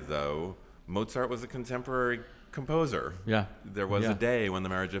century, though, Mozart was a contemporary composer. Yeah. There was a day when The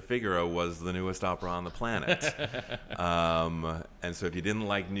Marriage of Figaro was the newest opera on the planet. And so if you didn't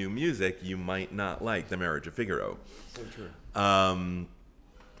like new music, you might not like The Marriage of Figaro. So true.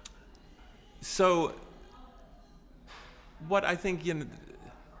 So what I think,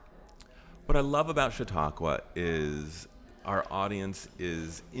 what I love about Chautauqua is our audience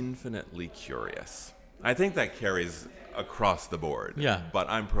is infinitely curious. I think that carries across the board. Yeah. But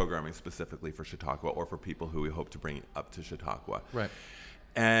I'm programming specifically for Chautauqua or for people who we hope to bring up to Chautauqua. Right.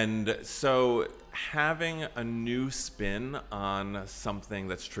 And so having a new spin on something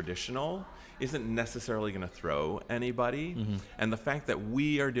that's traditional isn't necessarily going to throw anybody. Mm-hmm. And the fact that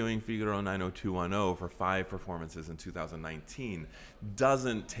we are doing Figaro 90210 for 5 performances in 2019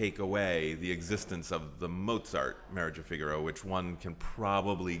 doesn't take away the existence of the Mozart Marriage of Figaro, which one can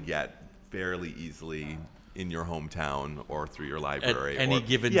probably get fairly easily in your hometown or through your library. At any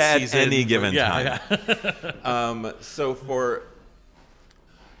given season. at any given time. Yeah.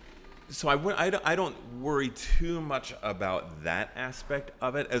 So I don't worry too much about that aspect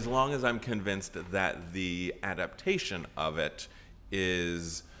of it, as long as I'm convinced that the adaptation of it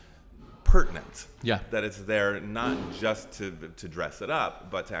is pertinent. Yeah. That it's there not just to dress it up,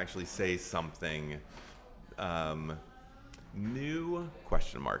 but to actually say something new,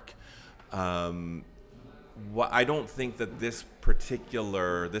 question mark. I don't think that this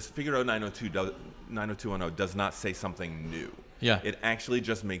Figaro 90210 does not say something new. Yeah. It actually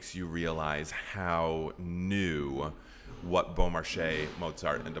just makes you realize how new what Beaumarchais,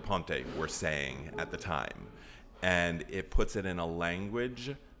 Mozart, and Da Ponte were saying at the time. And it puts it in a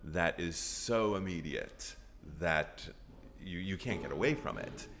language that is so immediate that you can't get away from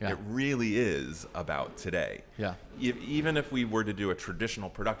it. Yeah. It really is about today. Yeah. Even if we were to do a traditional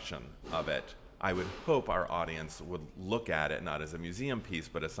production of it, I would hope our audience would look at it not as a museum piece,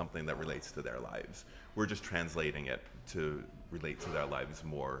 but as something that relates to their lives. We're just translating it to relate to their lives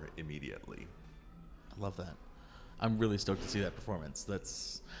more immediately. I love that. I'm really stoked to see that performance.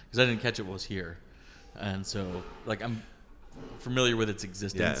 That's because I didn't catch it while I was here, and so I'm familiar with its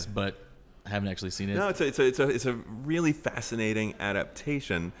existence, but I haven't actually seen it. No, it's a really fascinating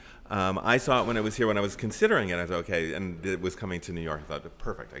adaptation. I saw it when it was here, when I was considering it. I thought, okay, and it was coming to New York. I thought,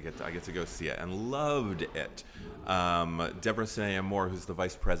 perfect, I get to go see it, and loved it. Deborah Sinea Moore, who's the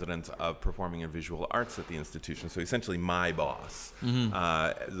vice president of performing and visual arts at the institution, so essentially my boss,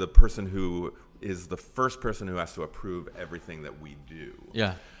 the person who is the first person who has to approve everything that we do.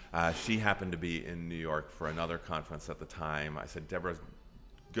 Yeah. She happened to be in New York for another conference at the time. I said, Deborah,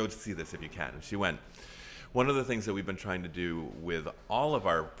 go to see this if you can. And she went. One of the things that we've been trying to do with all of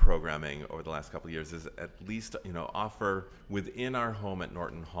our programming over the last couple of years is at least, offer within our home at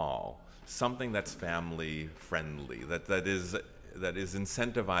Norton Hall something that's family friendly, that is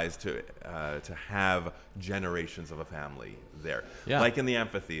incentivized to have generations of a family there. Yeah. Like in the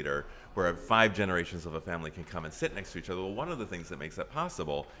amphitheater, where 5 generations of a family can come and sit next to each other. Well, one of the things that makes that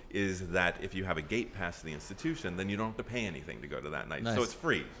possible is that if you have a gate pass to the institution, then you don't have to pay anything to go to that night. Nice. So it's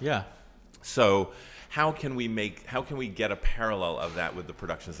free. Yeah. So how can we get a parallel of that with the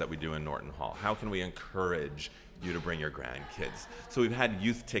productions that we do in Norton Hall? How can we encourage you to bring your grandkids? So we've had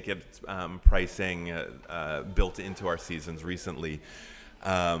youth ticket pricing built into our seasons recently.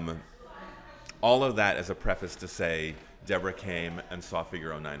 All of that as a preface to say, Deborah came and saw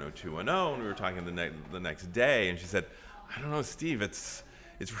Figaro 90210, and we were talking the next day, and she said, I don't know, Steve, it's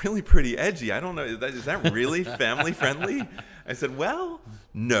really pretty edgy. I don't know, is that really family friendly? I said, well,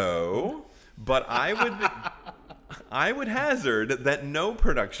 no, but I would hazard that no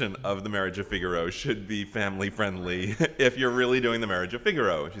production of The Marriage of Figaro should be family friendly if you're really doing The Marriage of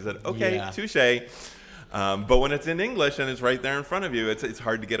Figaro. And she said, okay, touche. But when it's in English and it's right there in front of you, it's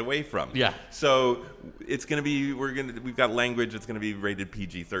hard to get away from. Yeah. So it's going to be, we've got language that's going to be rated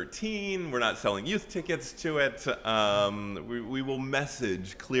PG-13. We're not selling youth tickets to it. We will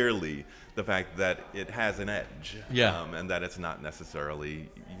message clearly the fact that it has an edge. Yeah. And that it's not necessarily,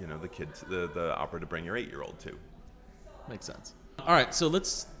 the opera to bring your 8-year-old to. Makes sense. All right, so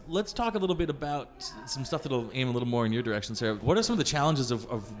let's talk a little bit about some stuff that'll aim a little more in your direction, Sarah. What are some of the challenges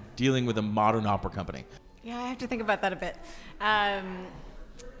of dealing with a modern opera company? Yeah, I have to think about that a bit. I'm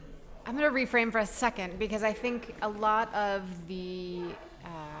going to reframe for a second because I think a lot of the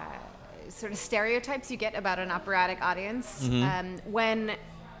sort of stereotypes you get about an operatic audience, when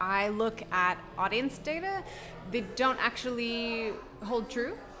I look at audience data, they don't actually hold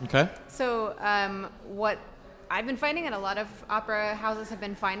true. Okay. So what I've been finding, and a lot of opera houses have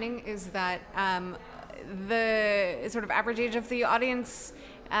been finding, is that the sort of average age of the audience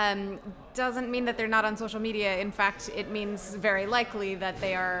doesn't mean that they're not on social media. In fact, it means very likely that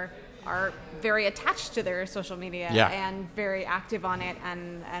they are very attached to their social media and very active on it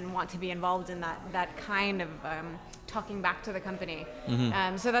and want to be involved in that kind of talking back to the company.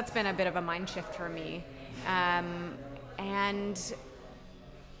 So that's been a bit of a mind shift for me. And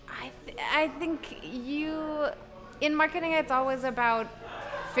I think in marketing, it's always about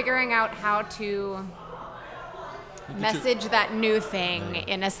figuring out how to message that new thing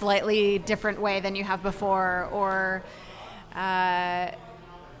in a slightly different way than you have before, or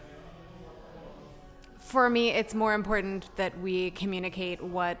for me, it's more important that we communicate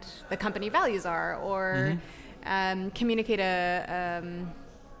what the company values are, or communicate a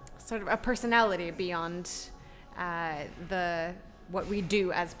sort of a personality beyond what we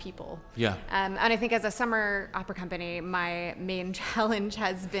do as people. Yeah. And I think as a summer opera company, my main challenge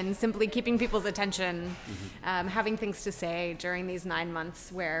has been simply keeping people's attention, having things to say during these 9 months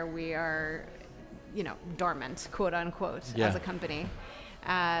where we are, dormant, quote unquote, as a company.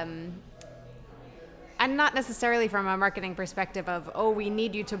 And not necessarily from a marketing perspective of, we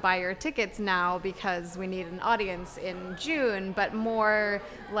need you to buy your tickets now because we need an audience in June, but more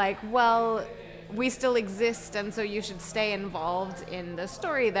like, we still exist, and so you should stay involved in the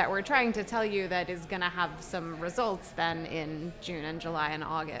story that we're trying to tell you that is going to have some results then in June and July and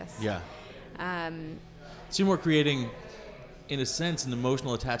August. Yeah. So you're more creating, in a sense, an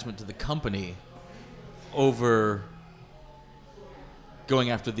emotional attachment to the company over going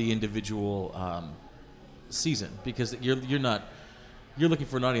after the individual season, because you're looking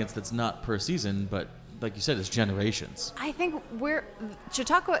for an audience that's not per season, but like you said, it's generations. I think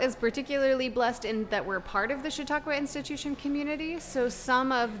Chautauqua is particularly blessed in that we're part of the Chautauqua Institution community. So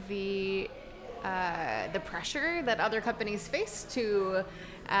some of the pressure that other companies face to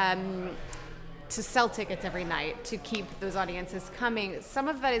sell tickets every night, to keep those audiences coming, some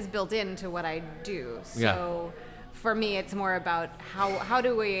of that is built into what I do. So for me, it's more about how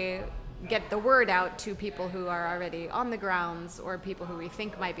do we get the word out to people who are already on the grounds or people who we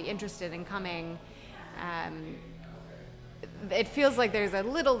think might be interested in coming. It feels like there's a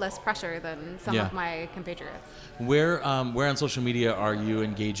little less pressure than some of my compatriots. Where on social media are you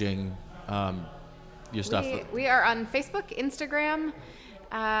engaging your stuff? We are on Facebook, Instagram.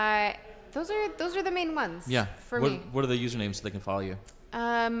 Those are the main ones. Yeah. For me. What are the usernames so they can follow you?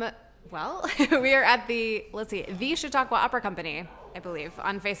 Well, we are at the Chautauqua Opera Company, I believe,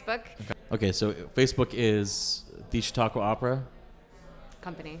 on Facebook. Okay, so Facebook is the Chautauqua Opera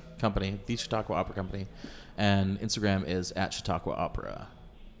Company, the Chautauqua Opera Company, and Instagram is at Chautauqua Opera.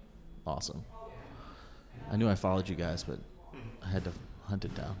 Awesome. I knew I followed you guys, but I had to hunt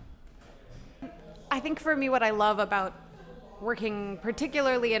it down. I think for me, what I love about working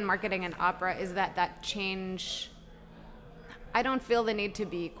particularly in marketing and opera is that change. I don't feel the need to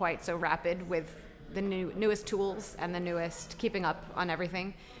be quite so rapid with the newest tools and the newest keeping up on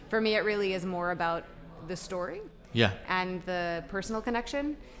everything. For me, it really is more about the story. Yeah. And the personal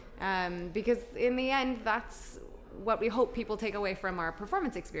connection, because in the end, that's what we hope people take away from our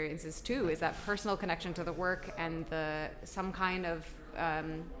performance experiences too, is that personal connection to the work and some kind of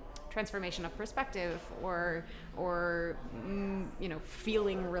transformation of perspective or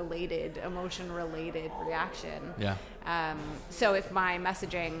feeling related, emotion related reaction. Yeah. So if my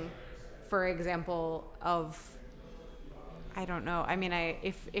messaging, for example, I don't know. I mean,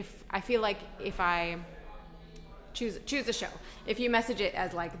 if I feel like if I choose a show. If you message it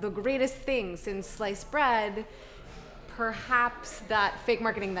as like the greatest thing since sliced bread, perhaps that fake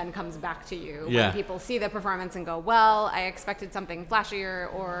marketing then comes back to you when people see the performance and go, well, I expected something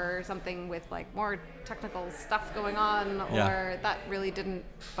flashier or something with like more technical stuff going on, or that really didn't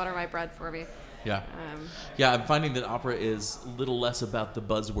butter my bread for me. Yeah. I'm finding that opera is a little less about the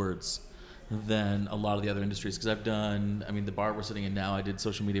buzzwords than a lot of the other industries. Because I've done, I mean, the bar we're sitting in now, I did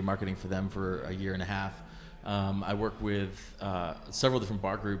social media marketing for them for a year and a half. I work with several different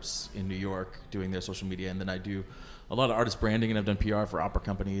bar groups in New York doing their social media, and then I do a lot of artist branding, and I've done PR for opera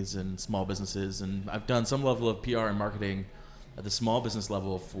companies and small businesses, and I've done some level of PR and marketing at the small business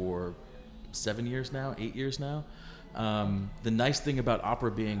level for 8 years now. The nice thing about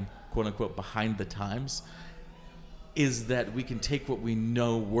opera being quote unquote behind the times is that we can take what we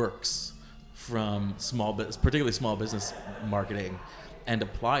know works from particularly small business marketing, and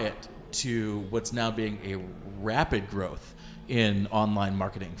apply it to what's now being a rapid growth in online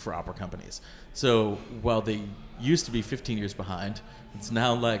marketing for opera companies. So while they used to be 15 years behind, it's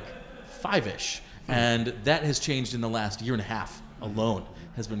now like 5-ish. And that has changed in the last year and a half alone,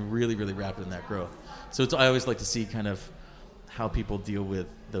 has been really, really rapid in that growth. So I always like to see kind of how people deal with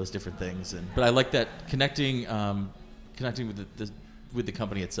those different things. But I like that connecting with the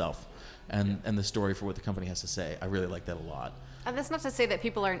company itself and the story for what the company has to say. I really like that a lot. And that's not to say that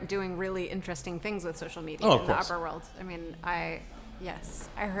people aren't doing really interesting things with social media of in course. the opera world. I mean, I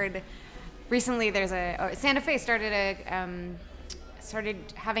heard recently Santa Fe started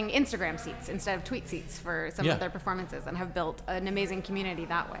having Instagram seats instead of tweet seats for some of their performances, and have built an amazing community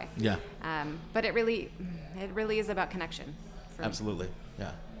that way. Yeah. But it really is about connection. Absolutely.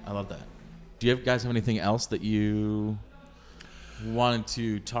 Yeah. I love that. Do you guys have anything else that you wanted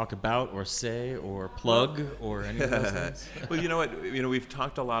to talk about or say or plug or any of those things? Well, you know what? We've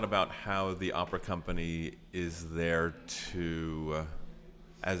talked a lot about how the opera company is there to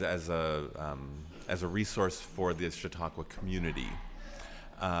as a resource for the Chautauqua community.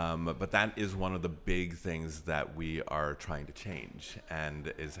 But that is one of the big things that we are trying to change,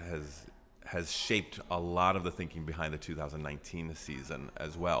 and has shaped a lot of the thinking behind the 2019 season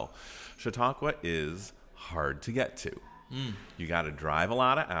as well. Chautauqua is hard to get to. You got to drive a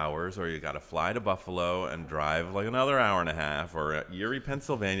lot of hours, or you got to fly to Buffalo and drive like another hour and a half, or Erie,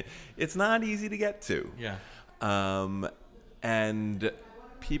 Pennsylvania. It's not easy to get to. Yeah. And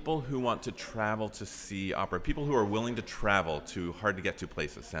people who want to travel to see opera, people who are willing to travel to hard to get to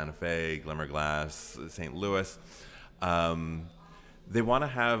places, Santa Fe, Glimmerglass, St. Louis, they want to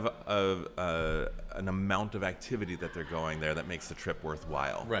have an amount of activity that they're going there that makes the trip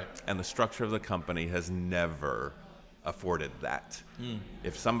worthwhile. Right. And the structure of the company has never afforded that.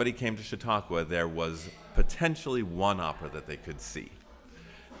 If somebody came to Chautauqua, there was potentially one opera that they could see.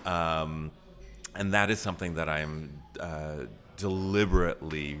 And that is something that I'm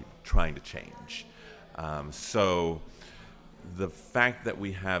deliberately trying to change. So the fact that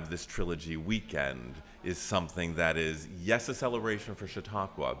we have this trilogy weekend is something that is, yes, a celebration for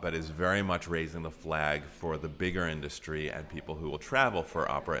Chautauqua, but is very much raising the flag for the bigger industry and people who will travel for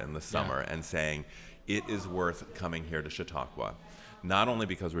opera in the summer, and saying it is worth coming here to Chautauqua. Not only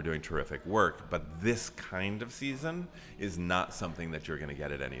because we're doing terrific work, but this kind of season is not something that you're going to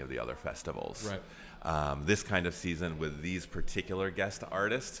get at any of the other festivals. Right. This kind of season with these particular guest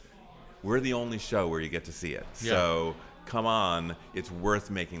artists, we're the only show where you get to see it. Yeah. So come on, it's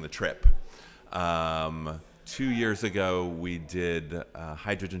worth making the trip. 2 years ago, we did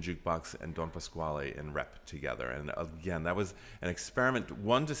Hydrogen Jukebox and Don Pasquale in Rep together. And again, that was an experiment,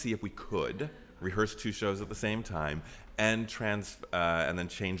 one, to see if we could rehearse 2 shows at the same time, and then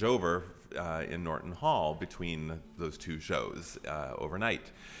change over in Norton Hall between those 2 shows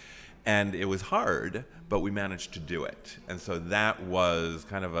overnight. And it was hard, but we managed to do it. And so that was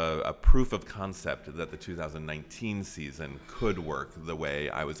kind of a proof of concept that the 2019 season could work the way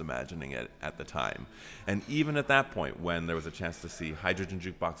I was imagining it at the time. And even at that point, when there was a chance to see Hydrogen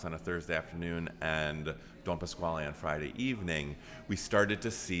Jukebox on a Thursday afternoon and Don Pasquale on Friday evening, we started to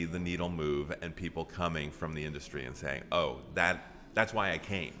see the needle move and people coming from the industry and saying, oh, that's why I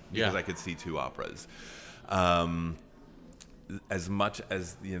came, because I could see 2 operas. As much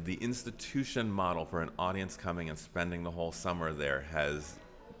as the institution model for an audience coming and spending the whole summer there has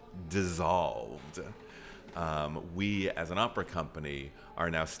dissolved, we as an opera company are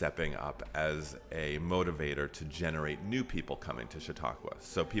now stepping up as a motivator to generate new people coming to Chautauqua.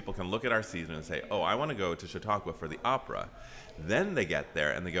 So people can look at our season and say, oh, I want to go to Chautauqua for the opera. Then they get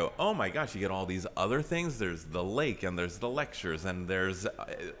there and they go, oh my gosh, you get all these other things. There's the lake and there's the lectures and there's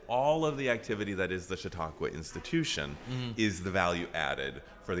all of the activity that is the Chautauqua institution is the value added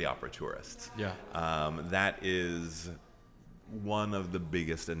for the opera tourists. Yeah. That is one of the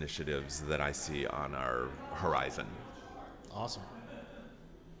biggest initiatives that I see on our horizon. Awesome.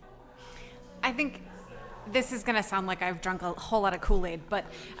 I think this is going to sound like I've drunk a whole lot of Kool-Aid, but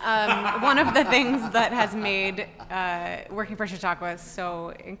one of the things that has made working for Chautauqua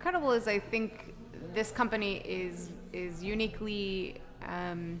so incredible is I think this company is uniquely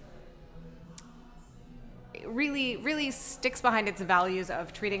really sticks behind its values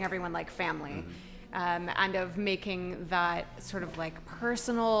of treating everyone like family. And of making that sort of like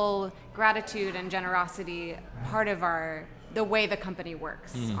personal gratitude and generosity part of the way the company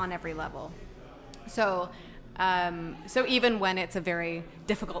works on every level. So even when it's a very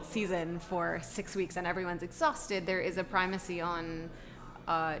difficult season for 6 weeks and everyone's exhausted, there is a primacy on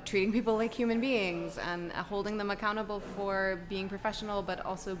treating people like human beings and holding them accountable for being professional, but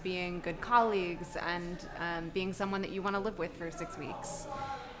also being good colleagues and being someone that you want to live with for 6 weeks.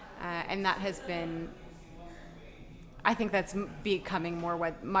 And that has been, I think that's becoming more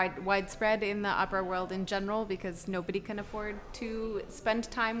widespread in the opera world in general, because nobody can afford to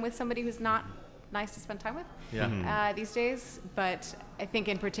spend time with somebody who's not nice to spend time with these days. But I think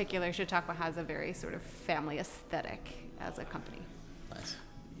in particular, Chautauqua has a very sort of family aesthetic as a company. Nice.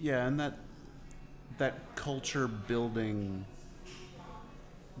 Yeah, and that culture building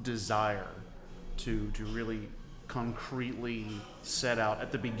desire to really concretely set out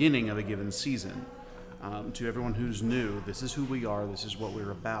at the beginning of a given season, to everyone who's new, this is who we are, this is what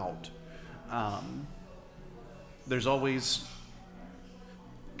we're about. There's always,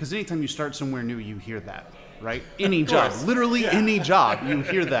 because anytime you start somewhere new, you hear that, right? Any job, literally any job, you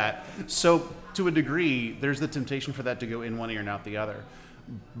hear that. So to a degree, there's the temptation for that to go in one ear and out the other.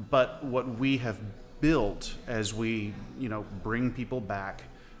 But what we have built as we, bring people back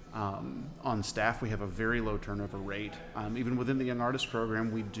on staff, we have a very low turnover rate. Even within the Young Artist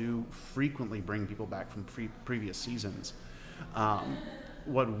program, we do frequently bring people back from previous seasons.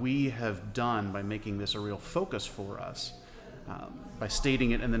 What we have done by making this a real focus for us, by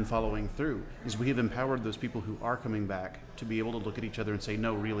stating it and then following through, is we have empowered those people who are coming back to be able to look at each other and say,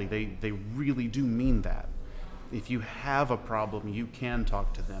 no, really, they really do mean that. If you have a problem, you can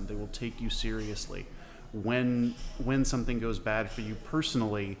talk to them. They will take you seriously. When something goes bad for you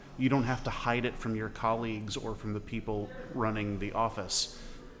personally, you don't have to hide it from your colleagues or from the people running the office.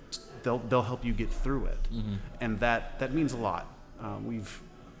 They'll help you get through it, and that means a lot. We've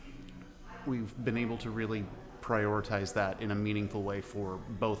been able to really prioritize that in a meaningful way for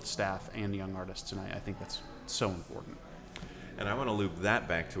both staff and young artists, and I think that's so important. And I want to loop that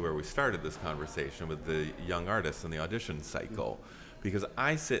back to where we started this conversation with the young artists and the audition cycle, because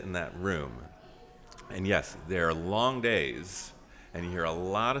I sit in that room, and yes, there are long days, and you hear a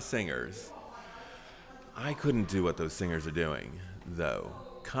lot of singers. I couldn't do what those singers are doing, though.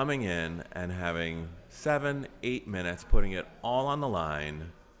 Coming in and having 7-8 minutes, putting it all on the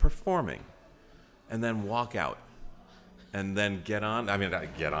line, performing, and then walk out. And then get on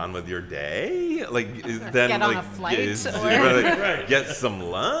with your day? Then get on a flight? Get some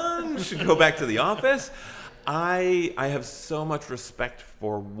lunch? Go back to the office? I have so much respect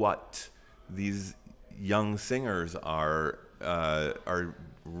for what these young singers are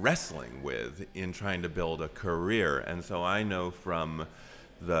wrestling with in trying to build a career. And so I know from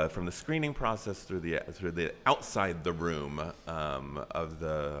the screening process through the outside the room of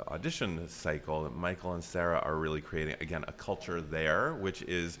the audition cycle, that Michael and Sarah are really creating, again, a culture there, which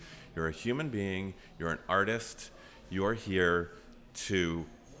is you're a human being, you're an artist, you're here to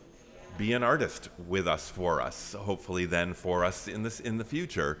be an artist with us, for us, hopefully then for us in the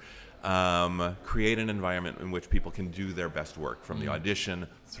future. Create an environment in which people can do their best work from the audition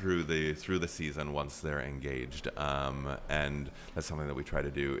through the season once they're engaged, and that's something that we try to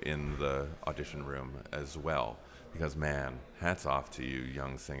do in the audition room as well. Because man, hats off to you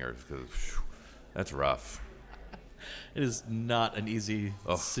young singers, because that's rough. It is not an easy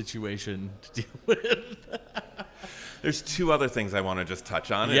situation to deal with. There's two other things I want to just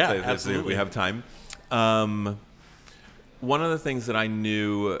touch on. Yeah, if we have time. One of the things that I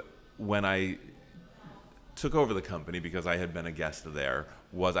knew when I took over the company, because I had been a guest there,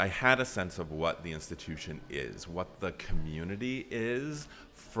 was I had a sense of what the institution is, what the community is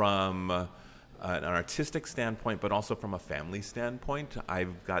from an artistic standpoint, but also from a family standpoint.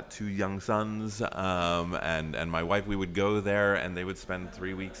 I've got 2 young sons, and my wife, we would go there and they would spend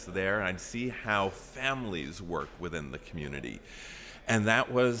 3 weeks there, and I'd see how families work within the community. And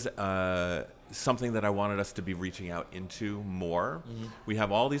that was something that I wanted us to be reaching out into more. We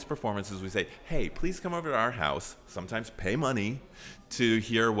have all these performances. We say, hey, please come over to our house, sometimes pay money to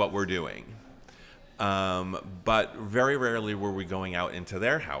hear what we're doing. But very rarely were we going out into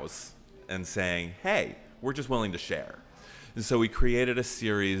their house and saying, hey, we're just willing to share. And so we created a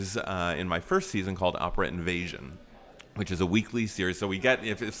series in my first season called Opera Invasion, which is a weekly series. So we get,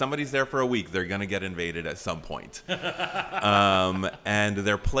 if somebody's there for a week, they're going to get invaded at some point. And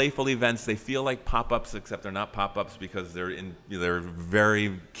they're playful events. They feel like pop-ups, except they're not pop-ups because they're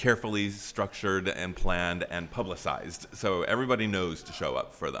very carefully structured and planned and publicized. So everybody knows to show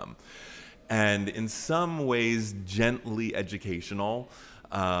up for them. and in some ways gently educational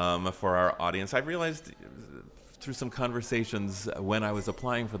for our audience. I realized through some conversations when I was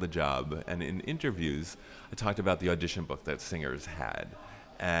applying for the job and in interviews, I talked about the audition book that singers had.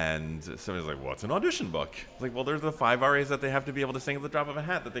 And somebody's like, what's an audition book? It's like, well, there's the 5 arias that they have to be able to sing at the drop of a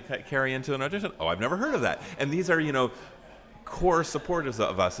hat that they carry into an audition. Oh, I've never heard of that. And these are, core supporters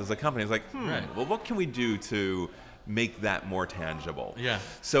of us as a company. It's like, well, what can we do to make that more tangible? Yeah.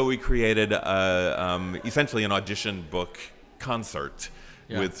 So we created essentially an audition book concert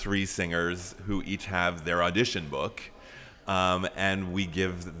with 3 singers who each have their audition book. And we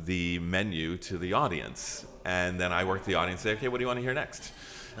give the menu to the audience. And then I work the audience and say, okay, what do you want to hear next?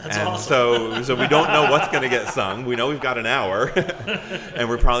 That's and awesome. so we don't know what's going to get sung. We know we've got an hour, and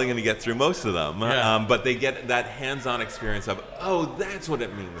we're probably going to get through most of them. Yeah. But they get that hands-on experience of, oh, that's what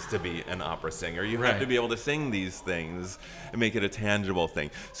it means to be an opera singer. You have to be able to sing these things and make it a tangible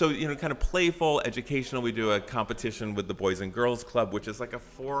thing. So, kind of playful, educational. We do a competition with the Boys and Girls Club, which is like a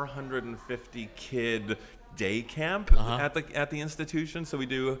 450-kid day camp at the institution. So we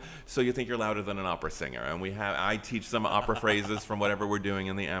do So You Think You're Louder Than an Opera Singer, and I teach some opera phrases from whatever we're doing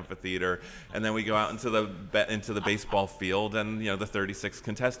in the amphitheater, and then we go out into the baseball field, and the 36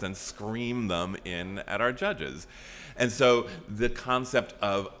 contestants scream them in at our judges. And so the concept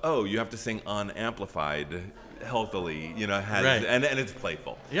of you have to sing unamplified healthily, has and it's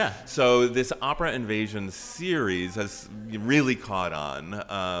playful. Yeah. So this Opera Invasion series has really caught on,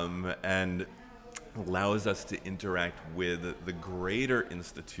 and allows us to interact with the greater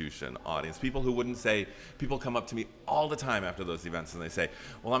institution audience. People come up to me all the time after those events and they say,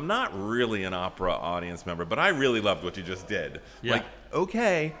 well, I'm not really an opera audience member, but I really loved what you just did. Yeah. Like,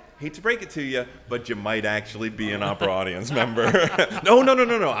 okay, hate to break it to you, but you might actually be an opera audience member. No,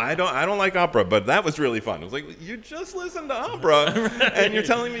 I don't like opera, but that was really fun. I was like, you just listened to opera and you're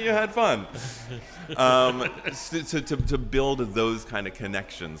telling me you had fun. To build those kind of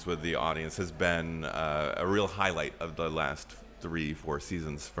connections with the audience has been a real highlight of the last 3-4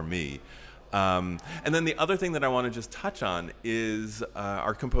 seasons for me. And then the other thing that I want to just touch on is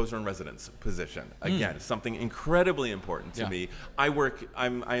our composer in residence position. Again, something incredibly important to me. I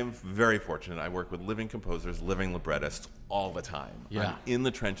am very fortunate. I work with living composers, living librettists all the time. Yeah. I'm in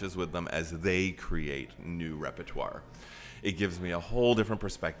the trenches with them as they create new repertoire. It gives me a whole different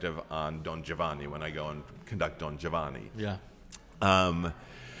perspective on Don Giovanni when I go and conduct Don Giovanni. Yeah.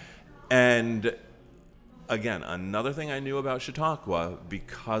 And again, another thing I knew about Chautauqua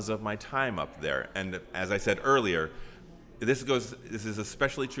because of my time up there. And as I said earlier, this is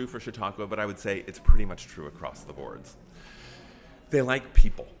especially true for Chautauqua, but I would say it's pretty much true across the boards. They like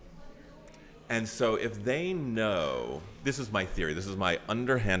people. And so if they know, this is my theory, this is my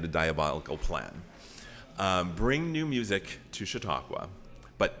underhanded diabolical plan, bring new music to Chautauqua,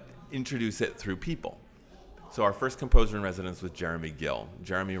 but introduce it through people. So our first composer in residence was Jeremy Gill.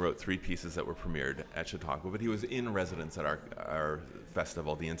 Jeremy wrote 3 pieces that were premiered at Chautauqua, but he was in residence at our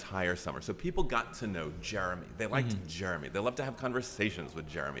festival the entire summer. So people got to know Jeremy. They liked Jeremy. They loved to have conversations with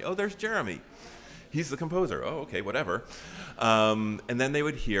Jeremy. Oh, there's Jeremy. He's the composer. Oh, okay, whatever. And then they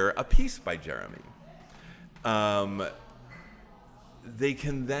would hear a piece by Jeremy. They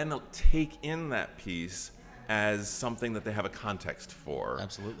can then take in that piece as something that they have a context for.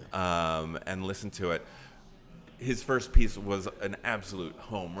 Absolutely. And listen to it. His first piece was an absolute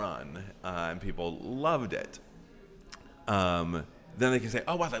home run, and people loved it. Then they can say,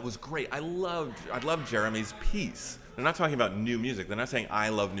 oh, wow, that was great. I loved Jeremy's piece. They're not talking about new music. They're not saying, I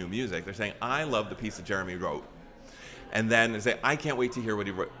love new music. They're saying, I love the piece that Jeremy wrote. And then they say, I can't wait to hear what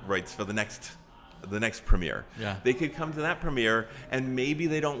he writes for the next premiere. Yeah. They could come to that premiere, and maybe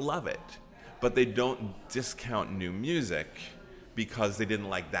they don't love it, but they don't discount new music because they didn't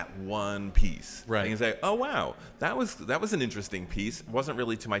like that one piece. Right. They can say, oh, wow, that was an interesting piece. It wasn't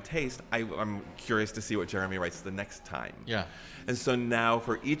really to my taste. I'm curious to see what Jeremy writes the next time. Yeah. And so now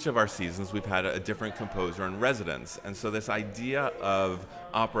for each of our seasons, we've had a different composer in residence. And so this idea of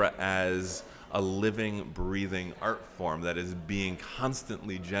opera as a living, breathing art form that is being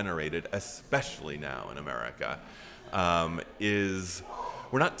constantly generated, especially now in America, is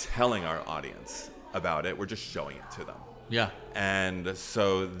we're not telling our audience about it. We're just showing it to them. Yeah. And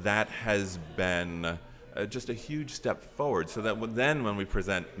so that has been just a huge step forward. So that then when we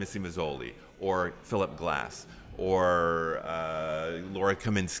present Missy Mazzoli or Philip Glass or Laura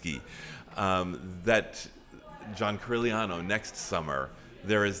Kaminsky, that John Corigliano next summer,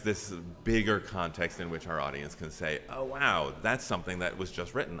 there is this bigger context in which our audience can say, oh, wow, that's something that was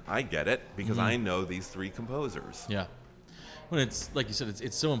just written. I get it because I know these 3 composers. Yeah. When it's, like you said,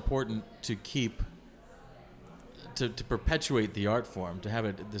 it's so important to keep, to perpetuate the art form, to have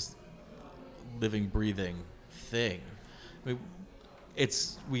it, this living, breathing thing. I mean,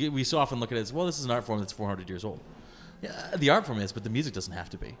 we so often look at it as, well, this is an art form that's 400 years old. Yeah, the art form is, but the music doesn't have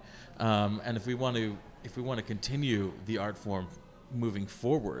to be. And if we want to continue the art form moving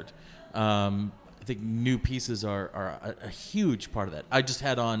forward, I think new pieces are a huge part of that. I just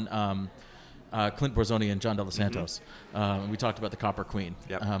had on Clint Borzoni and John De Los Santos. We talked about the Copper Queen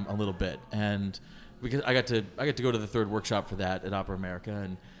a little bit, and because I got to go to the third workshop for that at Opera America,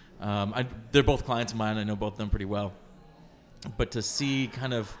 and they're both clients of mine. I know both of them pretty well, but to see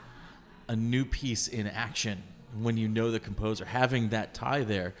kind of a new piece in action when you know the composer, having that tie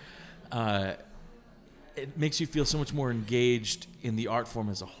there, it makes you feel so much more engaged in the art form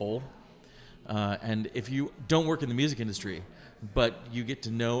as a whole. And if you don't work in the music industry, but you get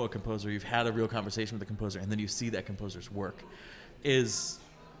to know a composer, you've had a real conversation with the composer, and then you see that composer's work, is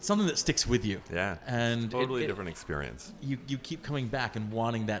something that sticks with you. Yeah, and it's a totally different experience. You keep coming back and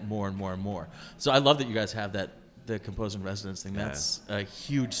wanting that more and more and more. So I love that you guys have the composer in residence thing. That's a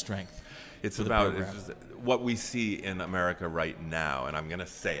huge strength. It's about what we see in America right now, and I'm going to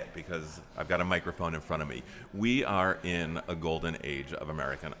say it because I've got a microphone in front of me. We are in a golden age of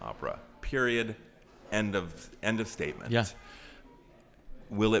American opera. Period. End of statement. Yeah.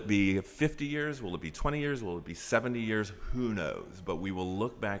 Will it be 50 years? Will it be 20 years? Will it be 70 years? Who knows? But we will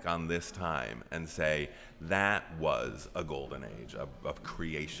look back on this time and say that was a golden age of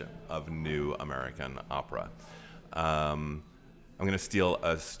creation of new American opera. I'm going to steal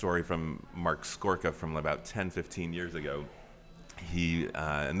a story from Mark Skorka from about 10, 15 years ago.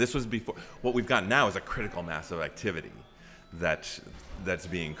 And this was before, what we've got now is a critical mass of activity that's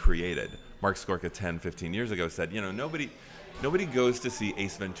being created. Mark Skorka 10, 15 years ago said, nobody goes to see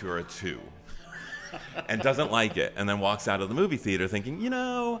Ace Ventura 2 and doesn't like it and then walks out of the movie theater thinking,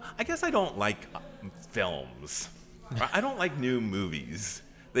 I guess I don't like films. I don't like new movies.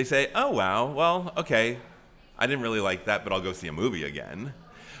 They say, oh, wow, well, okay. I didn't really like that, but I'll go see a movie again.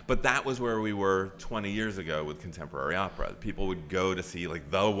 But that was where we were 20 years ago with contemporary opera. People would go to see like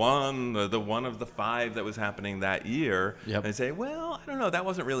the one of the 5 that was happening that year, and they'd say, well, I don't know, that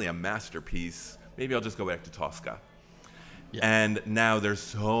wasn't really a masterpiece. Maybe I'll just go back to Tosca. Yeah. And now there's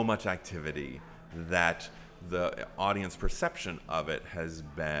so much activity that the audience perception of it has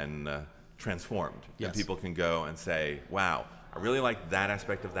been transformed. Yes. And people can go and say, wow, I really like that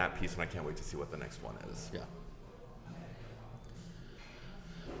aspect of that piece, and I can't wait to see what the next one is. Yeah.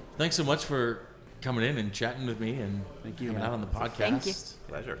 Thanks so much for coming in and chatting with me and coming out on the podcast. Thank you.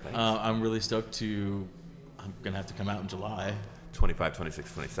 Pleasure. Thanks. I'm really stoked I'm going to have to come out in July. 25,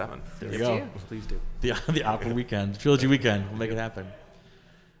 26, 27. There you go. Please do. The opera weekend, trilogy weekend. We'll make it happen.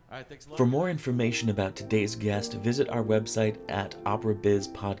 All right, thanks a lot. For more information about today's guest, visit our website at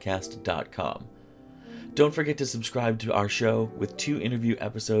operabizpodcast.com. Don't forget to subscribe to our show with 2 interview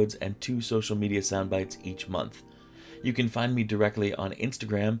episodes and 2 social media soundbites each month. You can find me directly on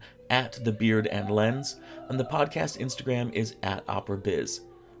Instagram at @TheBeardAndLens, and the podcast Instagram is @OperaBiz.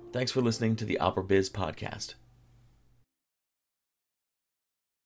 Thanks for listening to the Opera Biz Podcast.